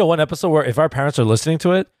 This might be the one episode where if our parents are listening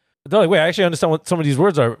to it, they're like, wait, I actually understand what some of these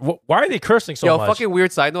words are. Why are they cursing so much? Fucking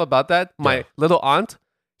weird side note about that. My little aunt,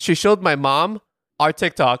 she showed my mom our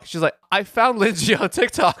TikTok. She's like, I found Lindsay on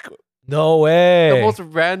TikTok. No way. The most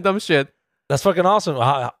random shit. That's fucking awesome.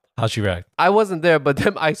 How'd she react? I wasn't there, but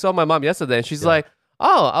then I saw my mom yesterday, and she's like,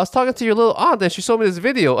 oh, I was talking to your little aunt, and she showed me this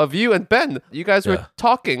video of you and Ben. You guys were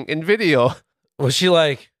talking in video. Was she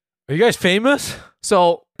like, are you guys famous?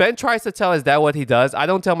 So Ben tries to tell his dad what he does. I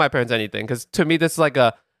don't tell my parents anything because to me, this is like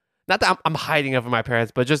not that I'm hiding it from my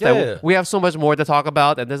parents, but just that we have so much more to talk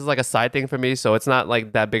about. And this is like a side thing for me. So it's not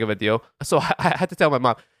like that big of a deal. So I had to tell my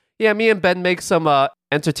mom, yeah, me and Ben make some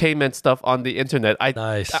entertainment stuff on the internet.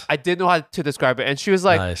 I didn't know how to describe it. And she was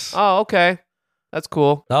like, oh, okay. That's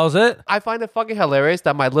cool. That was it? I find it fucking hilarious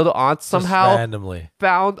that my little aunt somehow randomly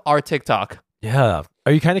found our TikTok. Yeah.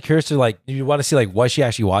 Are you kind of curious to you want to see what she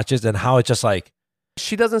actually watches and how it's just like...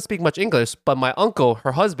 She doesn't speak much English, but my uncle,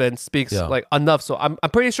 her husband, speaks enough. So I'm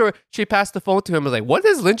pretty sure she passed the phone to him and was like, what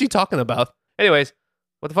is Lindsay talking about? Anyways,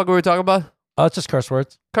 what the fuck were we talking about? It's just curse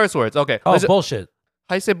words. Curse words, okay. Oh, bullshit.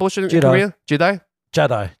 How you say bullshit in Korean? Jedi?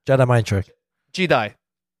 Jedi mind trick. Jedi.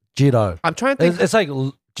 Jedi. I'm trying to think. It's like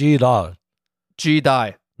Jedi.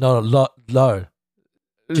 Jedi. No, lo.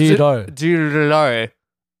 Jedi.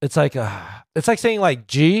 It's like saying like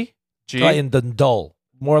G like in the dull.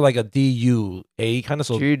 More like a D-U-A kind of.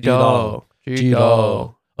 So Jido.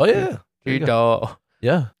 Oh yeah. Jido.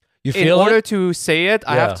 Yeah. You feel in order to say it,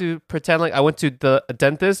 I have to pretend like I went to the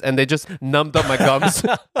dentist and they just numbed up my gums.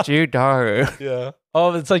 Jido. Yeah.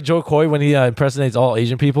 Oh, it's like Joe Coy when he impersonates all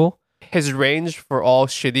Asian people. His range for all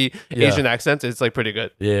shitty Asian accents is like pretty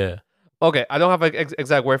good. Yeah. Okay, I don't have an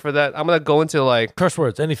exact word for that. I'm gonna go into like curse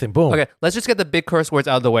words, anything. Boom. Okay, let's just get the big curse words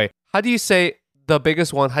out of the way. How do you say the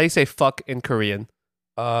biggest one? How do you say fuck in Korean?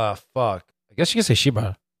 Fuck. I guess you can say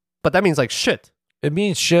shiba. But that means like shit. It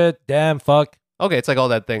means shit, damn, fuck. Okay, it's like all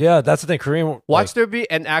that thing. Yeah, that's the thing. Korean. Watch there be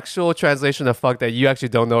an actual translation of fuck that you actually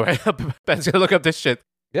don't know right now. Ben's gonna look up this shit.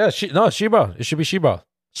 Yeah, Shiba. It should be Shiba.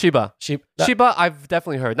 Shiba, I've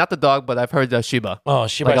definitely heard. Not the dog, but I've heard the Shiba. Oh,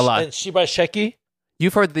 Shiba. Like a lot. And Shiba Sheki?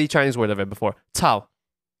 You've heard the Chinese word of it before. Cao.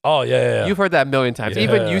 Oh, yeah. You've heard that a million times. Yeah.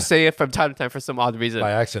 Even you say it from time to time for some odd reason.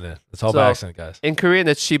 By accident. It's all by accident, guys. In Korean,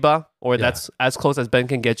 it's Shiba, or that's as close as Ben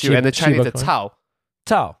can get you. And in Chinese, it's Cao.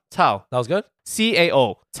 Cao. Cao. That was good?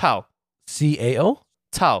 C-A-O. Cao. C-A-O?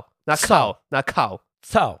 Cao. Not cow. Not cow.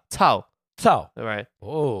 Cao. Cao. Cao. All right.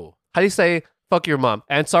 Oh. How do you say fuck your mom?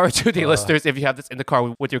 And sorry to the listeners if you have this in the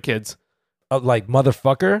car with your kids. Like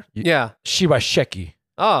motherfucker? Yeah. Shiba Sheki.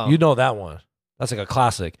 Oh. You know that one. That's like a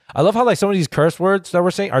classic. I love how like some of these curse words that we're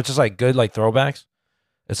saying are just like good like throwbacks.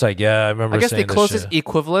 It's like, yeah, I remember saying this shit. I guess the closest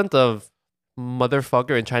equivalent of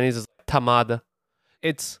motherfucker in Chinese is tamada.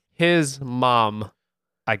 It's his mom.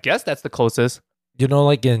 I guess that's the closest. You know,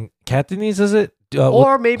 like in Cantonese, is it?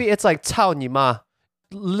 Or maybe it's like "cao ni ma."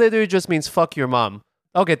 Literally just means "fuck your mom."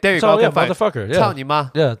 Okay, there you go. Okay, fine. Motherfucker. Yeah. "Cao ni ma."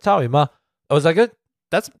 Yeah, "cao ni ma." Oh, is that good?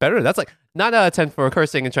 That's better. That's like 9 out of 10 for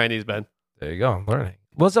cursing in Chinese, Ben. There you go. I'm learning.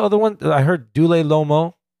 What's the other one? I heard "dule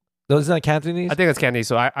lomo." Isn't that Cantonese? I think it's Cantonese,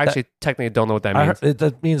 so I actually technically don't know what that means.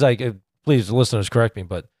 That means like, please, listeners, correct me,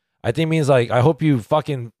 but I think it means like, I hope you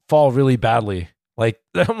fucking fall really badly. Like,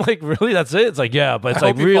 I'm like, really? That's it? It's like, yeah, but it's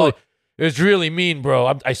like really, it's really mean,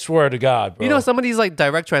 bro. I swear to God, bro. You know, some of these like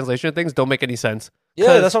direct translation things don't make any sense.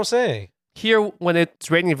 Yeah, that's what I'm saying. Here, when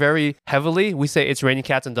it's raining very heavily, we say it's raining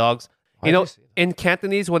cats and dogs. You know, in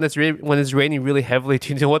Cantonese, when it's raining really heavily,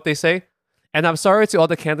 do you know what they say? And I'm sorry to all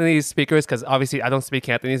the Cantonese speakers, because obviously I don't speak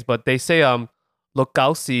Cantonese, but they say "Look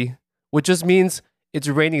gao-si," which just means it's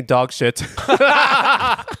raining dog shit.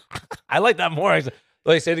 I like that more.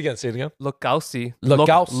 Like, say it again. Look gao-si. Look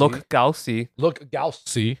gao-si. Look gao-si. Look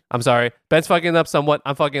gao-si. I'm sorry. Ben's fucking up somewhat.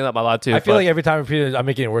 I'm fucking up a lot too. I feel like every time I repeat it, I'm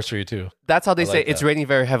making it worse for you too. That's how they say it's raining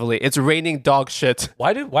very heavily. It's raining dog shit.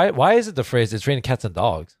 Why is it the phrase "it's raining cats and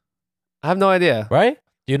dogs"? I have no idea. Right?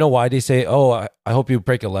 Do you know why they say, "Oh, I hope you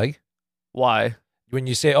break a leg"? Why? When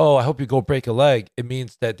you say, "Oh, I hope you go break a leg," it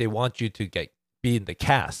means that they want you to be in the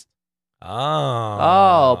cast.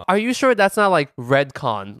 Oh, are you sure that's not like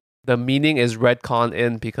redcon? The meaning is redcon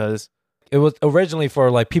in because it was originally for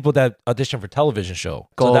like people that audition for television show.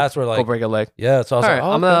 So that's where like go break a leg. Yeah. So I was like,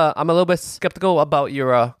 I'm a little bit skeptical about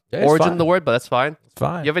your origin of the word, but that's fine. It's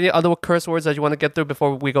fine. You have any other curse words that you want to get through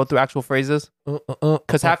before we go through actual phrases?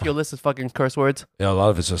 Because half your list is fucking curse words. Yeah, a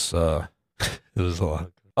lot of it's just it was a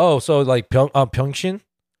lot. Oh, so like Pyeongchon?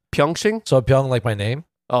 Pyeongchon? So Pyeong like my name?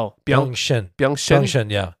 Oh, Pyeongchon. Pyeongchon,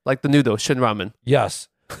 yeah. Like the noodle, Shin Ramen. Yes.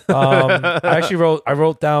 I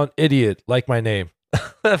wrote down idiot like my name.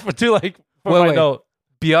 Wait. note.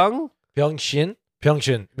 Pyeongchon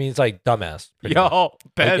means like dumbass. Yo,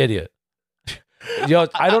 Ben. Like idiot. Yo,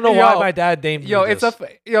 I don't know why my dad named me this.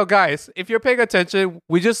 Guys, if you're paying attention,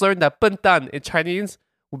 we just learned that 笨蛋 in Chinese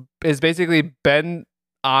is basically Ben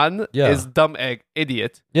An is dumb egg,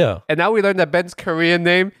 idiot. Yeah. And now we learned that Ben's Korean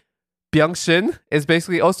name, Byung-shin, is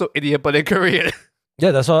basically also idiot, but in Korean. Yeah,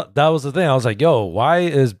 that was the thing. I was like, yo, why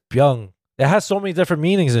is Byung? It has so many different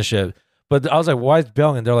meanings and shit. But I was like, why is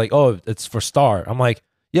Byung? And they're like, oh, it's for star. I'm like,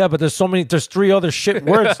 yeah, but there's 3 other shit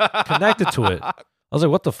words connected to it. I was like,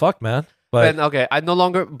 what the fuck, man? But okay, I no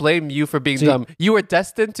longer blame you for being dumb. You were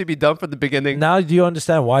destined to be dumb from the beginning. Now do you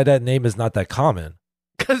understand why that name is not that common?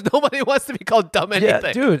 Because nobody wants to be called dumb anything.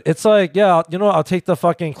 Yeah, dude, it's like, I'll take the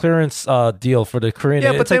fucking clearance deal for the Korean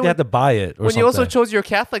name. It's like they had to buy it or when something. You also chose your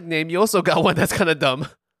Catholic name, you also got one that's kind of dumb.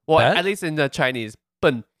 Well, Ben? At least in the Chinese.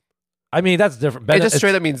 Ben. I mean, that's different. Ben, it just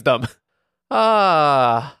straight up means dumb.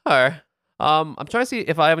 All right. I'm trying to see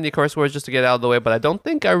if I have any curse words just to get out of the way, but I don't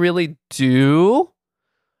think I really do.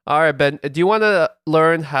 All right, Ben, do you want to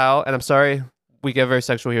learn how, and I'm sorry, we get very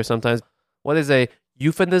sexual here sometimes, what is a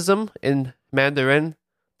euphemism in Mandarin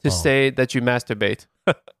to say that you masturbate?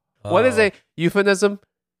 What is a euphemism?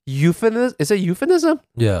 Is it euphemism?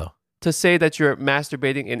 Yeah. To say that you're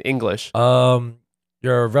masturbating in English.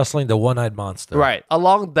 You're wrestling the one-eyed monster. Right.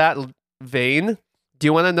 Along that vein, do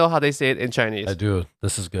you want to know how they say it in Chinese? I do.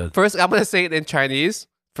 This is good. First, I'm going to say it in Chinese.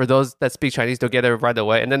 For those that speak Chinese, they'll get it right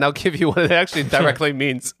away. And then I'll give you what it actually directly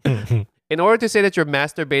means. In order to say that you're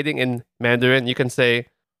masturbating in Mandarin, you can say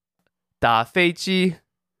打飞机.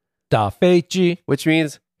 打飞机. Which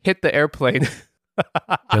means hit the airplane.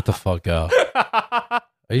 Get the fuck out. Are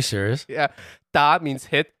you serious? Yeah. 打 means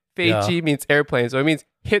hit. 飞机 means airplane. So it means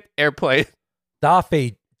hit airplane. 打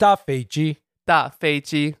飞机. 打飞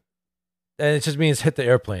机. And it just means hit the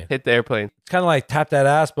airplane. Hit the airplane. It's kind of like tap that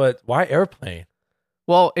ass, but why airplane?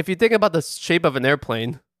 Well, if you think about the shape of an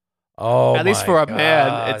airplane, at least for a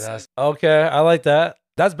man, it's okay. I like that.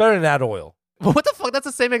 That's better than add oil. What the fuck? That's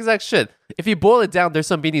the same exact shit. If you boil it down, there's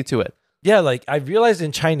some meaning to it. Yeah, like I realized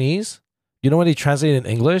in Chinese, when they translate in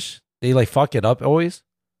English, they like fuck it up always.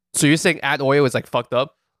 So you're saying add oil is like fucked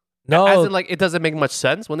up? No, as in like it doesn't make much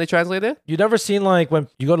sense when they translate it. You never seen like when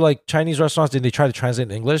you go to like Chinese restaurants, then they try to translate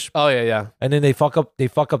in English. Oh yeah, and then they fuck up the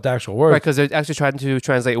actual word, right? Because they're actually trying to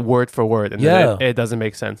translate word for word, and then it doesn't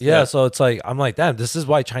make sense. Yeah, so it's like I'm like, damn, this is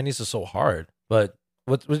why Chinese is so hard. But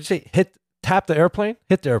what did you say? Tap the airplane,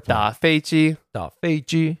 hit the airplane. 打飞机. 打飞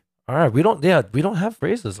机. All right, we don't have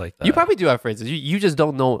phrases like that. You probably do have phrases. You just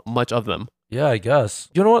don't know much of them. Yeah, I guess.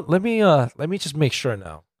 You know what? Let me just make sure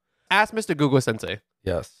now. Ask Mr. Google Sensei.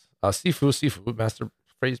 Yes. Seafood, master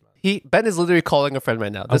phrase. Ben is literally calling a friend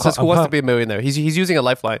right now. This is Who Wants to Be a Millionaire. He's using a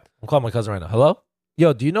lifeline. I'm calling my cousin right now. Hello?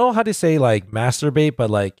 Yo, do you know how to say like masturbate,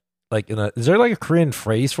 but like is there like a Korean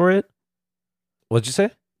phrase for it? What'd you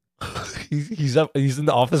say? he's in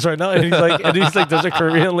the office right now, and he's like there's a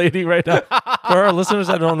Korean lady right now. For our listeners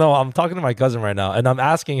that don't know, I'm talking to my cousin right now, and I'm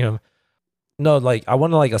asking him, no, like I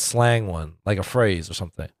want like a slang one, like a phrase or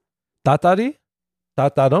something. Tatari?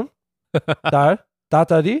 Tatarum?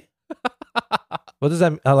 Tatari? What does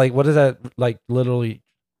that what is that like? Literally,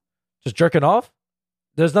 just jerking off?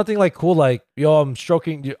 There's nothing like cool like yo, I'm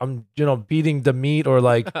stroking, I'm beating the meat or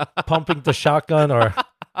like pumping the shotgun or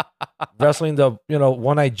wrestling the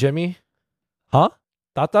one-eyed Jimmy, huh?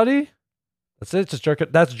 Tatari? That's it. Just jerking.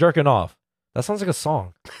 That's jerking off. That sounds like a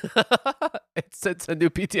song. It's a new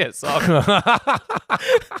BTS song.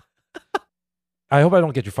 I hope I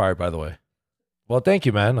don't get you fired. By the way. Well, thank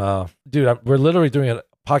you, man. Dude, we're literally doing a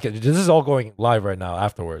podcast. This is all going live right now.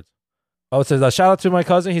 Afterwards. Oh, it says shout out to my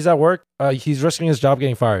cousin. He's at work. He's risking his job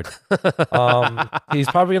getting fired. He's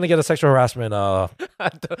probably gonna get a sexual harassment.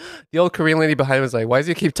 The old Korean lady behind him was like, "Why does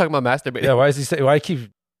he keep talking about masturbating?" Yeah, why does he say? Why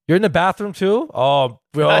keep? You're in the bathroom too? Oh,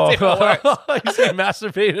 bro, he's gonna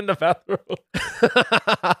masturbate in the bathroom.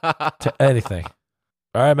 To anything.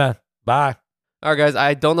 All right, man. Bye. All right, guys,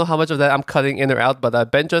 I don't know how much of that I'm cutting in or out,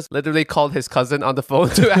 but Ben just literally called his cousin on the phone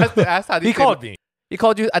to ask how he called me. He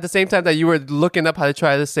called you at the same time that you were looking up how to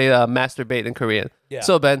try to say masturbate in Korean. Yeah.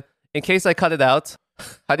 So, Ben, in case I cut it out,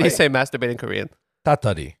 how do you say masturbate in Korean?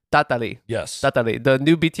 Tatari. Tatari. Yes. Tatari. The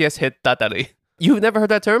new BTS hit Tatari. You've never heard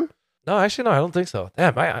that term? No, actually, no, I don't think so.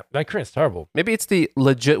 Damn, my Korean's terrible. Maybe it's the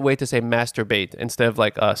legit way to say masturbate instead of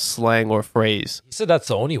like a slang or phrase. He said that's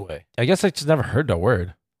the only way. I guess I just never heard that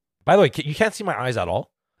word. By the way, you can't see my eyes at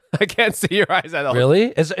all? I can't see your eyes at all.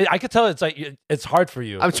 Really? I could tell it's like it's hard for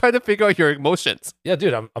you. I'm trying to figure out your emotions. Yeah,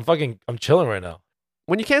 dude, I'm chilling right now.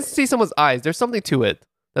 When you can't see someone's eyes, there's something to it.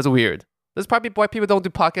 That's weird. That's probably why people don't do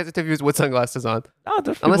podcast interviews with sunglasses on.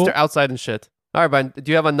 No, unless they're outside and shit. All right, Brian,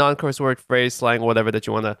 do you have a non-curse word, phrase, slang, whatever that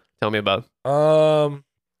you want to tell me about?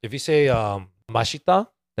 If you say mashita,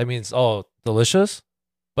 that means delicious.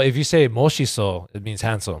 But if you say moshiso, it means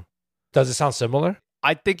handsome. Does it sound similar?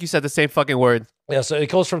 I think you said the same fucking word. Yeah, so it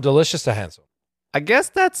goes from delicious to handsome. I guess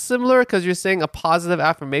that's similar because you're saying a positive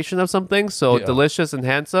affirmation of something. So delicious and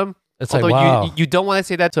handsome. It's although like, wow. you don't want to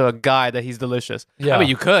say that to a guy that he's delicious. Yeah. I mean,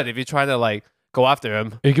 you could if you're trying to like go after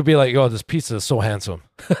him. You could be like, "Oh, this pizza is so handsome."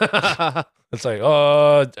 It's like,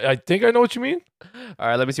 I think I know what you mean. All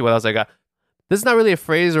right, let me see what else I got. This is not really a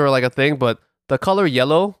phrase or like a thing, but the color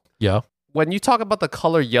yellow. Yeah. When you talk about the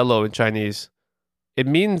color yellow in Chinese, it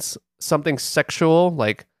means something sexual,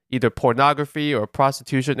 like either pornography or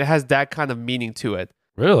prostitution. It has that kind of meaning to it.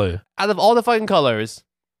 Really? Out of all the fucking colors,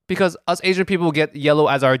 because us Asian people get yellow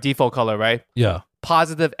as our default color, right? Yeah.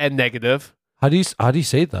 Positive and negative. How do you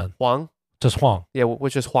say that? Huang. Just Huang. Yeah,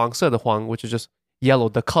 which is 黄色的 Huang, which is just yellow,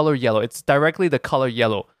 the color yellow. It's directly the color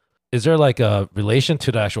yellow. Is there like a relation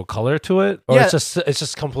to the actual color to it? Or it's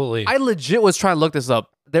just completely... I legit was trying to look this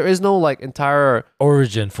up. There is no like entire...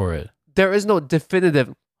 origin for it. There is no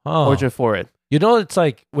definitive origin for it. You know, it's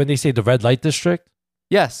like when they say the red light district?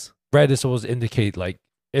 Yes. Red is supposed to indicate like...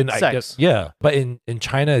 sex. I guess, yeah, but in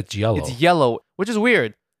China, it's yellow. It's yellow, which is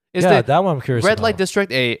weird. Is that one I'm curious red about. light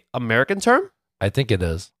district a American term? I think it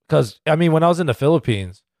is. Because, I mean, when I was in the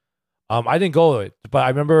Philippines... I didn't go, but I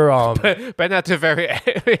remember... but not to very...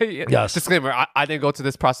 yes. Disclaimer, I didn't go to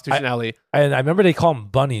this prostitution alley. And I remember they call them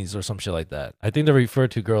bunnies or some shit like that. I think they refer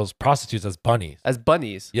to girls, prostitutes, as bunnies. As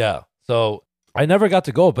bunnies? Yeah. So I never got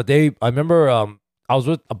to go, but I remember I was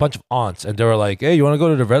with a bunch of aunts and they were like, hey, you want to go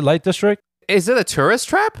to the red light district? Is it a tourist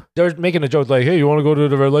trap? They were making a joke like, hey, you want to go to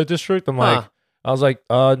the red light district? I'm like, I was like,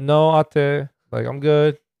 no, ate. Like, I'm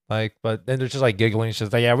good. Like, but then they're just like giggling.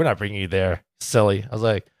 She's like, yeah, we're not bringing you there. Silly. I was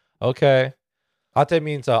like, okay. Ate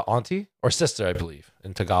means auntie or sister, I believe,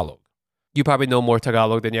 in Tagalog. You probably know more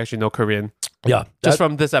Tagalog than you actually know Korean. Yeah. Just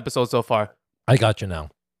from this episode so far. I got you now.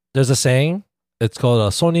 There's a saying. It's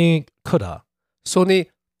called Soni Kuda. Soni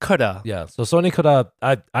Kuda. Yeah. So Soni Kuda,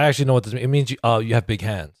 I actually know what this means. It means you have big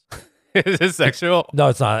hands. Is it sexual? No,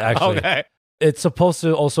 it's not actually. Okay. It's supposed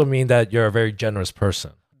to also mean that you're a very generous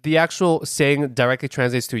person. The actual saying directly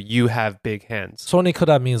translates to you have big hands. Soni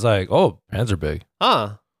Kuda means like, oh, hands are big.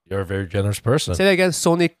 You're a very generous person. Say that again.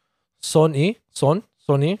 Soni. Soni.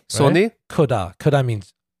 Right? Soni. Kuda. Kuda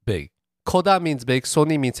means big. Koda means big.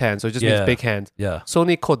 Soni means hand. So it just means big hand. Yeah.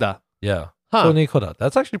 Soni Koda. Yeah. Soni Koda.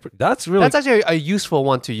 That's actually a useful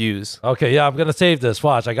one to use. Okay. Yeah. I'm going to save this.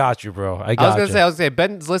 Watch. I got you, bro. I was going to say,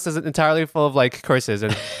 Ben's list is entirely full of like curses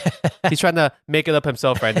and he's trying to make it up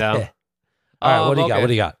himself right now. All right. What do you got? What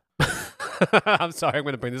do you got? I'm sorry. I'm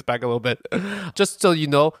going to bring this back a little bit. Just so you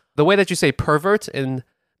know, the way that you say pervert in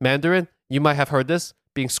Mandarin, you might have heard this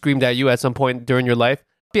being screamed at you at some point during your life.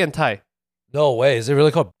 变态. No way. Is it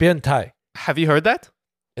really called 变态? Have you heard that?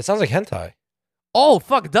 It sounds like hentai. Oh,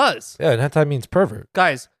 fuck, it does. Yeah, and hentai means pervert.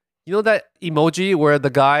 Guys, you know that emoji where the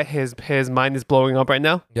guy, his mind is blowing up right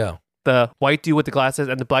now? Yeah. The white dude with the glasses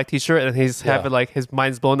and the black t-shirt, and he's having like his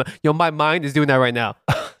mind's blown up. Yo, my mind is doing that right now.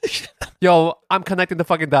 Yo, I'm connecting the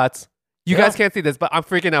fucking dots. You guys can't see this, but I'm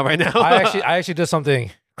freaking out right now. I actually did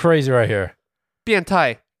something crazy right here. 变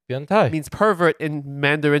态. 变态 means pervert in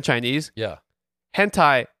Mandarin Chinese. Yeah.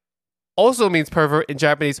 Hentai also means pervert in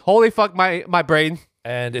Japanese. Holy fuck, my brain.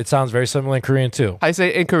 And it sounds very similar in Korean too. I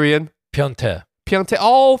say in Korean. Pyeontae. Pyeontae.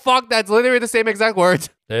 Oh fuck, that's literally the same exact word.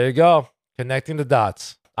 There you go. Connecting the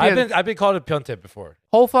dots. I've been called a pyeontae before.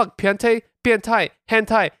 Oh fuck, pyeontae, 变態,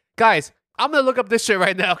 hentai. Guys, I'm gonna look up this shit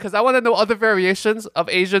right now because I want to know other variations of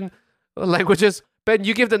Asian languages. Ben,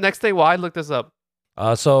 you give the next thing while I look this up.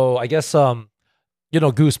 So I guess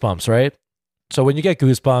goosebumps, right? So when you get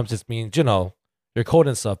goosebumps, it means you're cold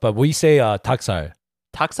and stuff. But we say taksai.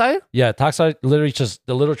 Taksai? Yeah, taksai. Literally, just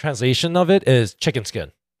the literal translation of it is chicken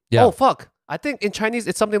skin. Yeah. Oh fuck! I think in Chinese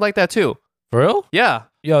it's something like that too. For real? Yeah.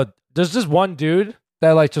 Yo, there's this one dude.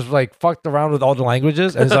 that like just like fucked around with all the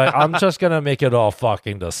languages, and it's like I'm just gonna make it all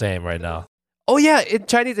fucking the same right now. Oh yeah, in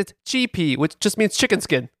Chinese it's GP, which just means chicken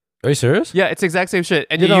skin. Are you serious? Yeah, it's the exact same shit,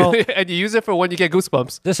 and you use it for when you get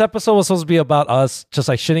goosebumps. This episode was supposed to be about us just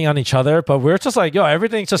like shitting on each other, but we're just like, yo,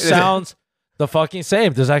 everything just sounds the fucking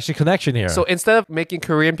same. There's actually connection here. So instead of making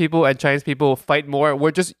Korean people and Chinese people fight more,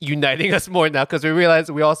 we're just uniting us more now because we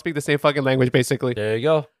realize we all speak the same fucking language, basically. There you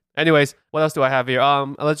go. Anyways, what else do I have here?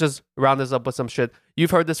 Let's just round this up with some shit.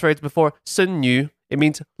 You've heard this phrase before, 生女. It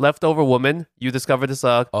means leftover woman. You discovered this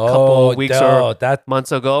a couple weeks or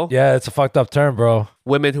months ago. Yeah, it's a fucked up term, bro.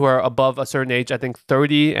 Women who are above a certain age, I think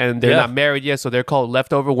 30, and they're not married yet, so they're called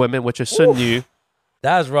leftover women, which is 生女.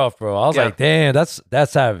 That's rough, bro. I was like, damn, that's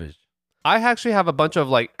savage. I actually have a bunch of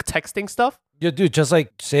like texting stuff. Yeah, dude, just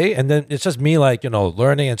like say, and then it's just me like,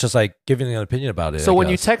 learning and just like giving an opinion about it. So when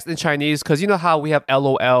you text in Chinese, because you know how we have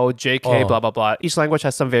LOL, JK, blah, blah, blah. Each language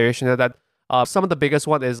has some variation of that. Some of the biggest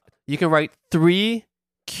one is you can write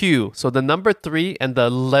 3Q. So the number 3 and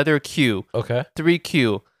the letter Q. Okay.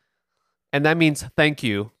 3Q. And that means thank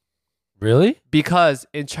you. Really? Because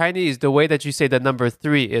in Chinese, the way that you say the number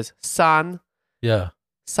 3 is san. Yeah.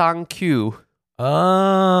 San Q.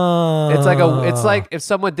 Oh. It's like if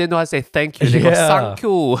someone didn't know how to say thank you, they go thank you.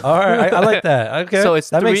 All right, I like that. Okay. So it's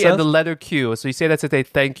that 3 and the letter Q. So you say that to say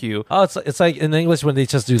thank you. Oh, it's like in English when they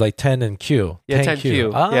just do like 10 and Q. Yeah,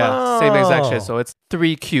 10Q. Oh. Yeah, same exact shit. So it's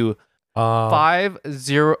 3Q.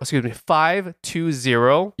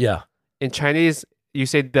 520. Yeah. In Chinese, you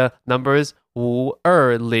say the numbers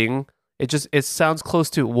 520. It sounds close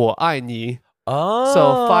to 我爱你. Oh.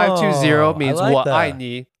 So 520 means 我爱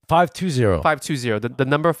你. 520. 520. The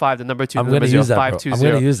number 5, the number 2, I'm the number gonna 0. use that. 520. I'm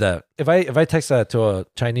gonna use that. If I text that to a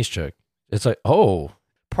Chinese chick, it's like, oh.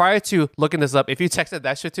 Prior to looking this up, if you texted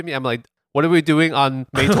that shit to me, I'm like, what are we doing on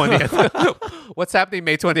May 20th? What's happening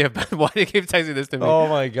May 20th? Why do you keep texting this to me? Oh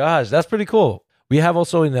my gosh, that's pretty cool. We have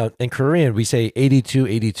also in Korean, we say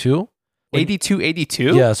 8282.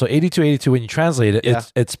 8282? Yeah, so 8282, when you translate it,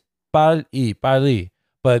 it's 빨리.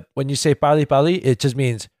 But when you say 빨리, it just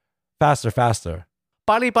means faster.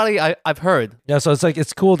 Bali, I've heard. Yeah, so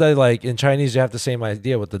it's cool that like in Chinese you have the same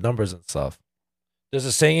idea with the numbers and stuff. There's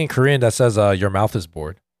a saying in Korean that says your mouth is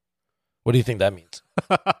bored. What do you think that means?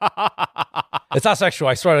 It's not sexual,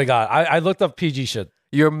 I swear to God. I looked up PG shit.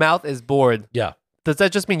 Your mouth is bored. Yeah. Does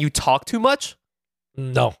that just mean you talk too much?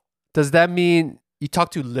 No. Does that mean you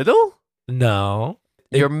talk too little? No.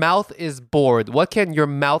 Your mouth is bored. What can your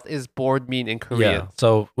mouth is bored mean in Korean? Yeah.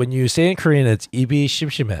 So when you say in Korean, it's 입이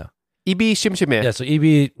심심해. 입이 심심해. Yeah, so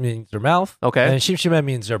입이 means their mouth. Okay. And 심심해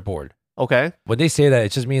means they're bored. Okay. When they say that,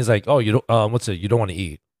 it just means like, oh, you don't you don't want to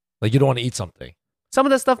eat. Like you don't want to eat something. Some of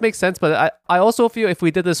that stuff makes sense, but I also feel if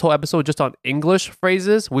we did this whole episode just on English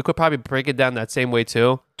phrases, we could probably break it down that same way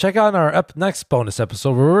too. Check out our next bonus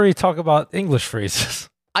episode where we already talk about English phrases.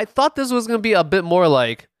 I thought this was going to be a bit more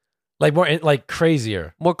like more like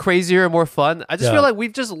crazier. More crazier, more fun. I just feel like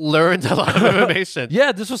we've just learned a lot of information.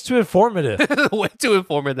 Yeah, this was too informative. Way too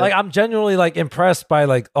informative. Like I'm genuinely like impressed by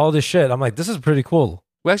like all this shit. I'm like, this is pretty cool.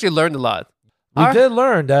 We actually learned a lot. We did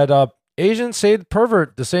learn that Asians say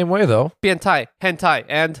pervert the same way though. 变态, hentai,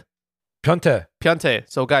 and Pyonte.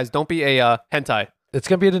 So guys, don't be a hentai. It's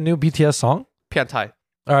gonna be the new BTS song. 变態.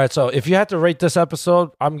 All right, so if you had to rate this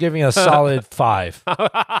episode, I'm giving it a solid 5.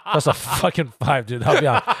 That's a fucking 5, dude. I'll be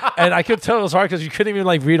honest. And I could tell it was hard because you couldn't even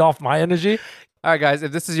like read off my energy. All right, guys,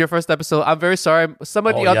 if this is your first episode, I'm very sorry. Some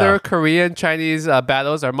of the other Korean, Chinese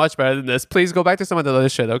battles are much better than this. Please go back to some of the other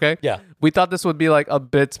shit, okay? Yeah. We thought this would be like a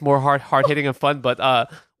bit more hard-hitting and fun,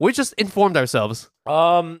 but we just informed ourselves.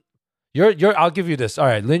 I'll give you this. All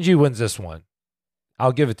right, Linji wins this one.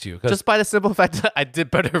 I'll give it to you. Just by the simple fact that I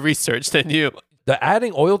did better research than you. The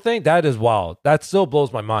adding oil thing, that is wild. That still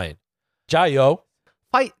blows my mind. JIA.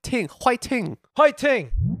 HWAI-TING.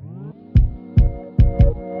 HWAI-TING.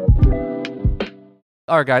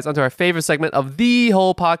 All right, guys, onto our favorite segment of the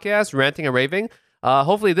whole podcast, ranting and raving.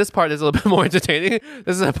 Hopefully this part is a little bit more entertaining.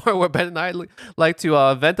 This is a part where Ben and I like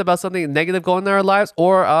to vent about something negative going in our lives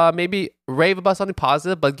or maybe rave about something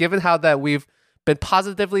positive. But given how that we've been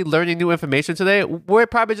positively learning new information today, we're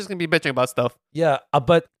probably just going to be bitching about stuff. Yeah,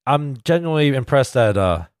 but I'm genuinely impressed that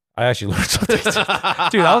I actually learned something.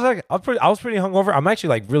 Dude, I was pretty hungover. I'm actually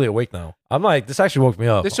like really awake now. I'm like, this actually woke me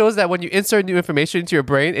up. This shows that when you insert new information into your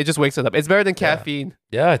brain, it just wakes it up. It's better than caffeine.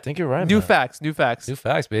 Yeah, I think you're right. New facts,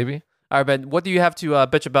 baby. All right, Ben, what do you have to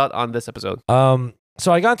bitch about on this episode?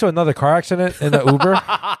 So I got into another car accident in the Uber.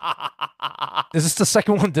 This is the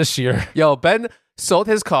second one this year. Yo, Ben sold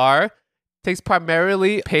his car, takes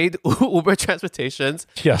primarily paid Uber transportations.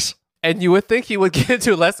 Yes. And you would think he would get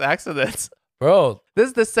into less accidents. Bro. This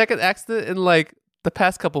is the second accident in like the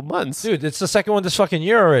past couple months. Dude, it's the second one this fucking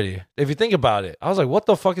year already. If you think about it. I was like, what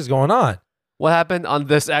the fuck is going on? What happened on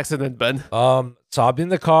this accident, Ben? So I'm in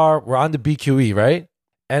the car. We're on the BQE, right?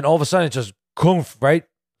 And all of a sudden, it just goof, right?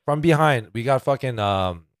 From behind. We got fucking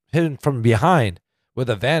hidden from behind with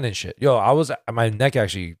a van and shit. Yo, my neck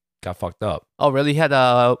actually got fucked up. Oh, really? You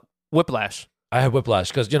had whiplash? I had whiplash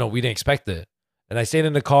because, we didn't expect it. And I stayed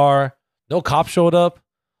in the car. No cop showed up.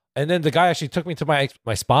 And then the guy actually took me to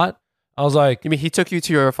my spot. I was like... You mean he took you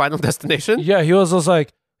to your final destination? Yeah, he was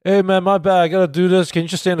like, hey, man, my bad. I got to do this. Can you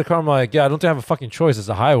just stay in the car? I'm like, yeah, I don't think I have a fucking choice. It's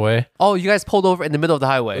a highway. Oh, you guys pulled over in the middle of the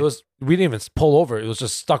highway. We didn't even pull over. It was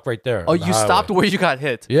just stuck right there. Oh, you stopped where you got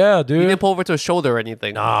hit? Yeah, dude. You didn't pull over to a shoulder or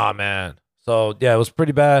anything? Nah, man. So, yeah, it was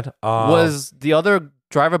pretty bad. Was the other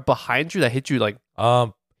driver behind you that hit you like...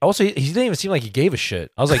 Also, he didn't even seem like he gave a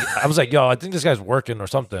shit. I was like, yo, I think this guy's working or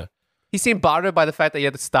something. He seemed bothered by the fact that you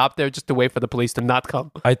had to stop there just to wait for the police to not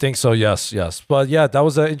come. I think so, yes. But yeah, that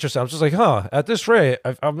was interesting. I was just like, at this rate,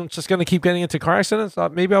 I'm just going to keep getting into car accidents.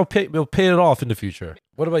 Maybe we'll pay it off in the future.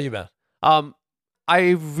 What about you, man? I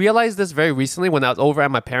realized this very recently when I was over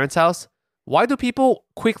at my parents' house. Why do people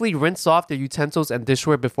quickly rinse off their utensils and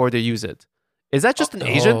dishware before they use it? Is that just an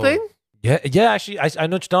Asian thing? Yeah, actually, I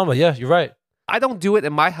know what you're talking about. Yeah, you're right. I don't do it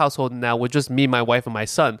in my household now with just me, my wife, and my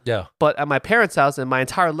son. Yeah. But at my parents' house and my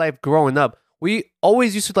entire life growing up, we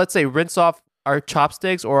always used to, let's say, rinse off our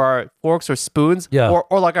chopsticks or our forks or spoons or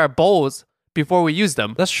like our bowls before we use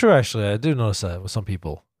them. That's true, actually. I do notice that with some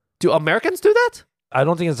people. Do Americans do that? I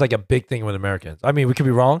don't think it's like a big thing with Americans. I mean, we could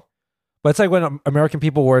be wrong, but it's like when American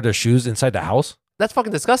people wear their shoes inside the house. That's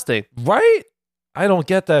fucking disgusting. Right? I don't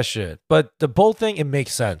get that shit. But the bowl thing, it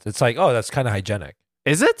makes sense. It's like, oh, that's kind of hygienic.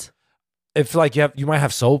 Is it? If like you might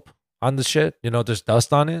have soap on the shit, there's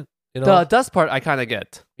dust on it. The dust part I kind of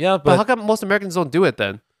get. Yeah, but how come most Americans don't do it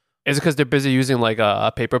then? Is it because they're busy using like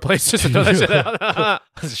a paper plate just to throw that shit out?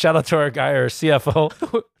 Shout out to our guy, our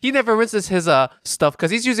CFO. He never rinses his stuff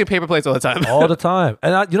because he's using paper plates all the time. All the time.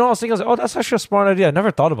 And I was thinking, that's actually a smart idea. I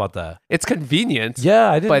never thought about that. It's convenient. Yeah,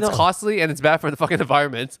 I didn't know. But it's costly and it's bad for the fucking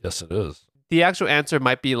environment. Yes, it is. The actual answer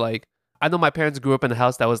might be like, I know my parents grew up in a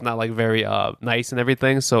house that was not like very nice and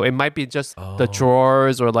everything, so it might be just the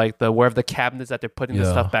drawers or like wherever the cabinets that they're putting the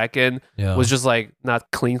stuff back in was just like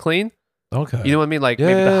not clean. Okay. You know what I mean? Like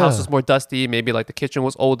maybe the house was more dusty, maybe like the kitchen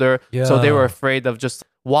was older, so they were afraid of just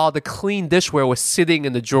while the clean dishware was sitting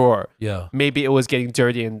in the drawer, maybe it was getting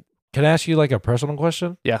dirty. And can I ask you like a personal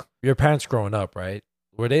question? Yeah. Your parents growing up, right?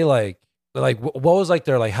 Were they like what was like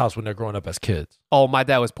their like house when they're growing up as kids? Oh, my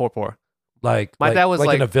dad was poor. Like my dad was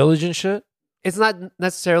like in a village and shit? It's not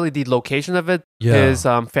necessarily the location of it, his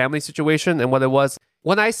family situation and what it was.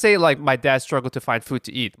 When I say like my dad struggled to find food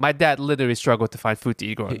to eat, my dad literally struggled to find food to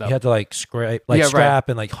eat growing up. He had to like scrape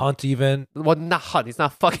and like hunt even. Well, not hunt. He's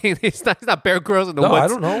not fucking. He's not Bear Grylls in the woods. I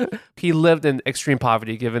don't know. He lived in extreme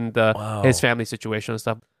poverty given his family situation and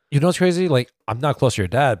stuff. You know what's crazy? Like I'm not close to your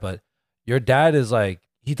dad, but your dad is like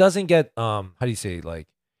he doesn't get how do you say like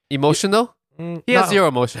emotional? He has zero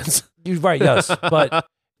emotions. You're right, yes. But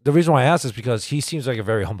the reason why I ask is because he seems like a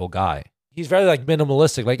very humble guy. He's very like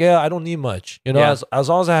minimalistic. Like, I don't need much. As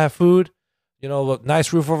long as I have food,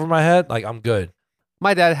 nice roof over my head, like I'm good.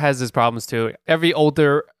 My dad has his problems too. Every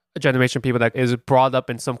older generation people that is brought up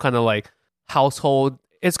in some kind of like household,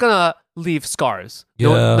 it's gonna leave scars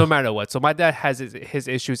no matter what. So my dad has his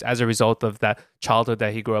issues as a result of that childhood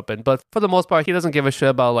that he grew up in. But for the most part, he doesn't give a shit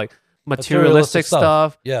about like materialistic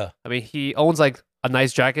stuff. Yeah. I mean, he owns like a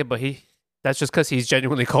nice jacket, but that's just because he's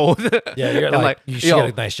genuinely cold. Yeah, you're like you should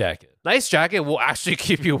get a nice jacket. Nice jacket will actually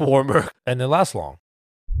keep you warmer. And it lasts long.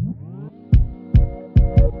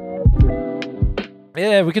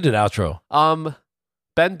 Yeah, we could do an outro.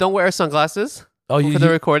 Ben, don't wear sunglasses for the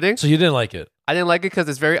recording. So you didn't like it? I didn't like it because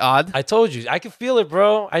it's very odd. I told you. I could feel it,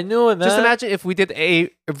 bro. I knew it, man. Just imagine if we did a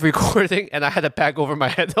recording and I had a bag over my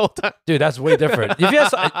head the whole time. Dude, that's way different. If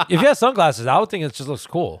you had sunglasses, I would think it just looks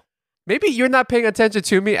cool. Maybe you're not paying attention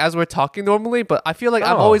to me as we're talking normally, but I feel like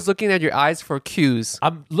I'm always looking at your eyes for cues.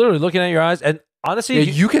 I'm literally looking at your eyes, and honestly,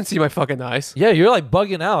 you can see my fucking eyes. Yeah, you're like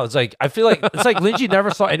bugging out. It's like I feel like it's like Lindsay never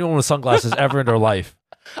saw anyone with sunglasses ever in their life.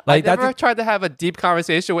 Like I never tried to have a deep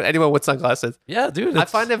conversation with anyone with sunglasses. Yeah, dude. I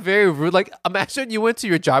find it very rude. Like, imagine you went to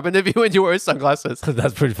your job interview and you wear sunglasses.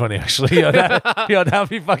 That's pretty funny, actually. That'd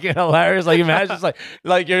be fucking hilarious. Like, imagine it's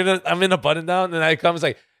like I'm in a button down, and I come, it's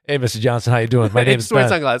like, hey, Mr. Johnson, how you doing? My name is Ben.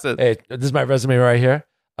 Sunglasses. Hey, this is my resume right here.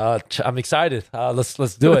 I'm excited.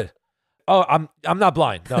 Let's do it. Oh, I'm not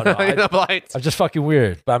blind. No, You're not blind. I'm just fucking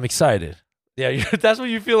weird, but I'm excited. Yeah, that's what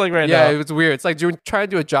you feel like now. Yeah, it's weird. It's like you're trying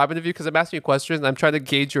to do a job interview because I'm asking you questions and I'm trying to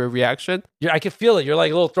gauge your reaction. Yeah, I can feel it. You're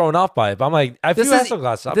like a little thrown off by it. But I'm like, I feel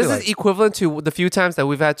sunglasses. This is equivalent to the few times that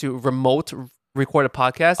we've had to remote record a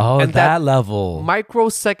podcast. Oh, and that level.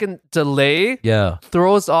 Microsecond delay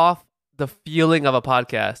throws off the feeling of a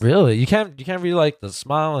podcast. Really? You can't read like the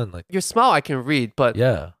smile and like your smile I can read, but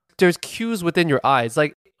there's cues within your eyes.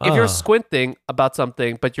 Like if you're squinting about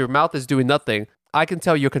something but your mouth is doing nothing, I can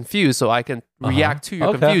tell you're confused, so I can react to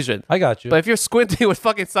your confusion. I got you. But if you're squinting with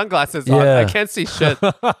fucking sunglasses on, I can't see shit.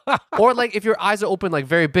 Or like if your eyes are open like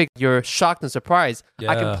very big, you're shocked and surprised.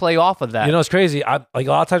 I can play off of that. You know, it's crazy. I like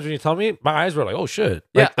a lot of times when you tell me, my eyes were like, oh shit.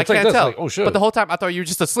 Yeah, like, I can't tell. Like, oh shit. But the whole time I thought you were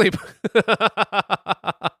just asleep.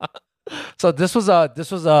 So this was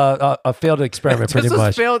a failed experiment, pretty much. This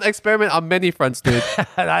was a failed experiment on many fronts, dude.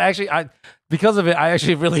 And because of it, I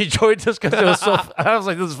actually really enjoyed this because it was so. I was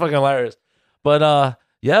like, this is fucking hilarious. But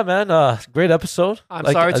yeah, man, great episode. I'm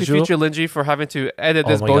sorry to Future Linji for having to edit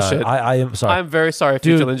this bullshit. I am sorry. I'm very sorry,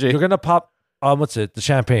 Future Linji. You're gonna pop what's it? The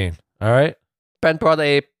champagne. All right. Ben brought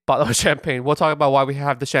a bottle of champagne. We'll talk about why we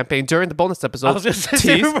have the champagne during the bonus episode. I was just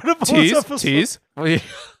tease.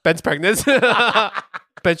 Ben's pregnant.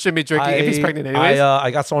 Ben shouldn't be drinking if he's pregnant anyways.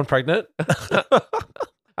 I got someone pregnant.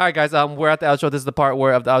 All right, guys. We're at the outro. This is the part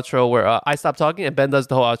of the outro where I stop talking and Ben does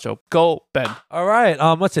the whole outro. Go, Ben. All right.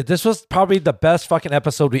 What's it? This was probably the best fucking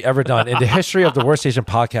episode we ever done in the history of the Worst Asian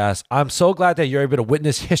podcast. I'm so glad that you're able to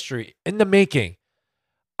witness history in the making.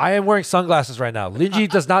 I am wearing sunglasses right now. Linji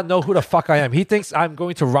does not know who the fuck I am. He thinks I'm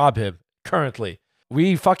going to rob him currently.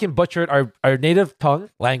 We fucking butchered our native tongue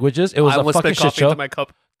languages. It was a fucking shit show. My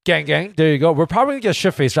cup. Gang. There you go. We're probably going to get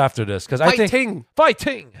shit-faced after this because I think...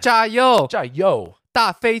 Fighting! JIA!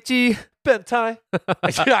 大飞机 Bentai.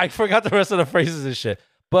 I forgot the rest of the phrases and shit.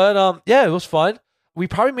 But yeah, it was fun. We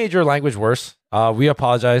probably made your language worse. We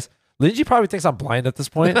apologize. Linji probably thinks I'm blind at this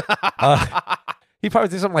point. He probably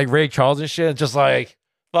thinks I'm like Ray Charles and shit, and just like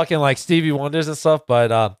fucking like Stevie Wonders and stuff.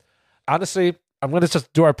 But honestly, I'm gonna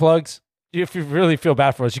just do our plugs. If you really feel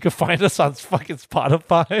bad for us, you can find us on fucking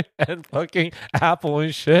Spotify and fucking Apple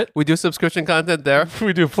and shit. We do subscription content there.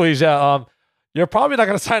 We do, please. Yeah. You're probably not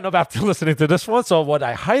going to sign up after listening to this one. So what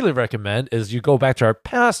I highly recommend is you go back to our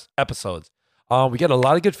past episodes. We get a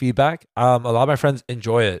lot of good feedback. A lot of my friends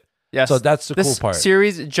enjoy it. Yes. So that's the cool part. This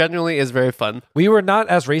series genuinely is very fun. We were not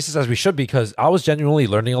as racist as we should because I was genuinely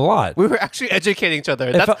learning a lot. We were actually educating each other.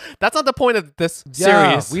 That's not the point of this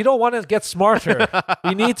series. We don't want to get smarter.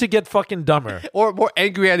 We need to get fucking dumber. Or more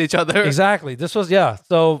angry at each other. Exactly. This was,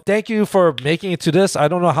 So thank you for making it to this. I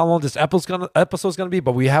don't know how long this episode's gonna be,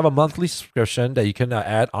 but we have a monthly subscription that you can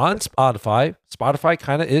add on Spotify. Spotify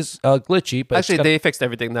kind of is glitchy. But actually, they fixed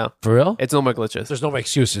everything now. For real? It's no more glitches. There's no more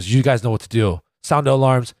excuses. You guys know what to do. Sound the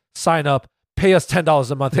alarms. Sign up. Pay us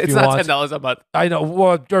 $10 a month if you want. It's not $10 a month. I know.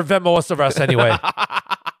 Well, or Venmo us the rest anyway.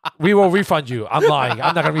 We will refund you. I'm lying.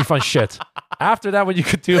 I'm not going to refund shit. After that, what you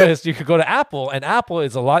could do is you could go to Apple, and Apple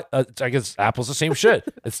is a lot. I guess Apple's the same shit.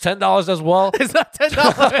 It's $10 as well. It's not $10.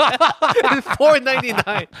 It's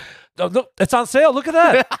 $4.99. No, it's on sale. Look at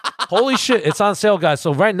that. Holy shit. It's on sale, guys.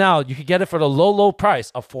 So right now, you can get it for the low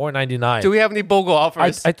price of $4.99. Do we have any BOGO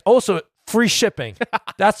offers? I also... free shipping.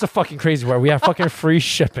 That's the fucking crazy word. We have fucking free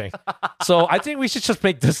shipping. So I think we should just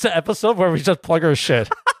make this the episode where we just plug our shit.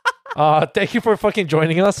 Thank you for fucking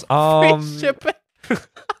joining us. Free shipping.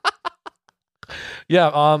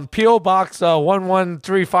 Yeah. P.O. Box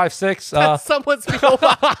 11356. That's someone's P.O.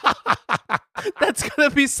 Box. That's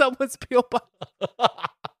gonna be someone's P.O. Box.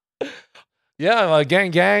 Yeah,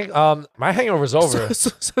 gang. My hangover's over. What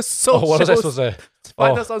was I supposed to say?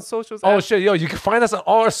 Find us on socials. Oh shit, yo, you can find us on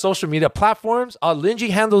all our social media platforms. Linji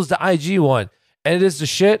handles the IG one, and it is the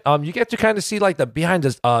shit. You get to kind of see like the behind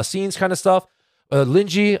the scenes kind of stuff.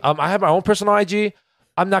 Linji, I have my own personal IG.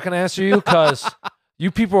 I'm not gonna answer you because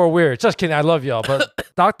you people are weird. Just kidding. I love y'all, but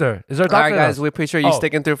doctor, is there a doctor? All right, guys, we appreciate you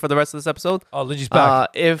sticking through for the rest of this episode. Oh, Linji's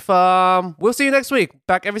back. If we'll see you next week.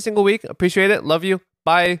 Back every single week. Appreciate it. Love you.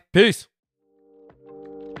 Bye. Peace.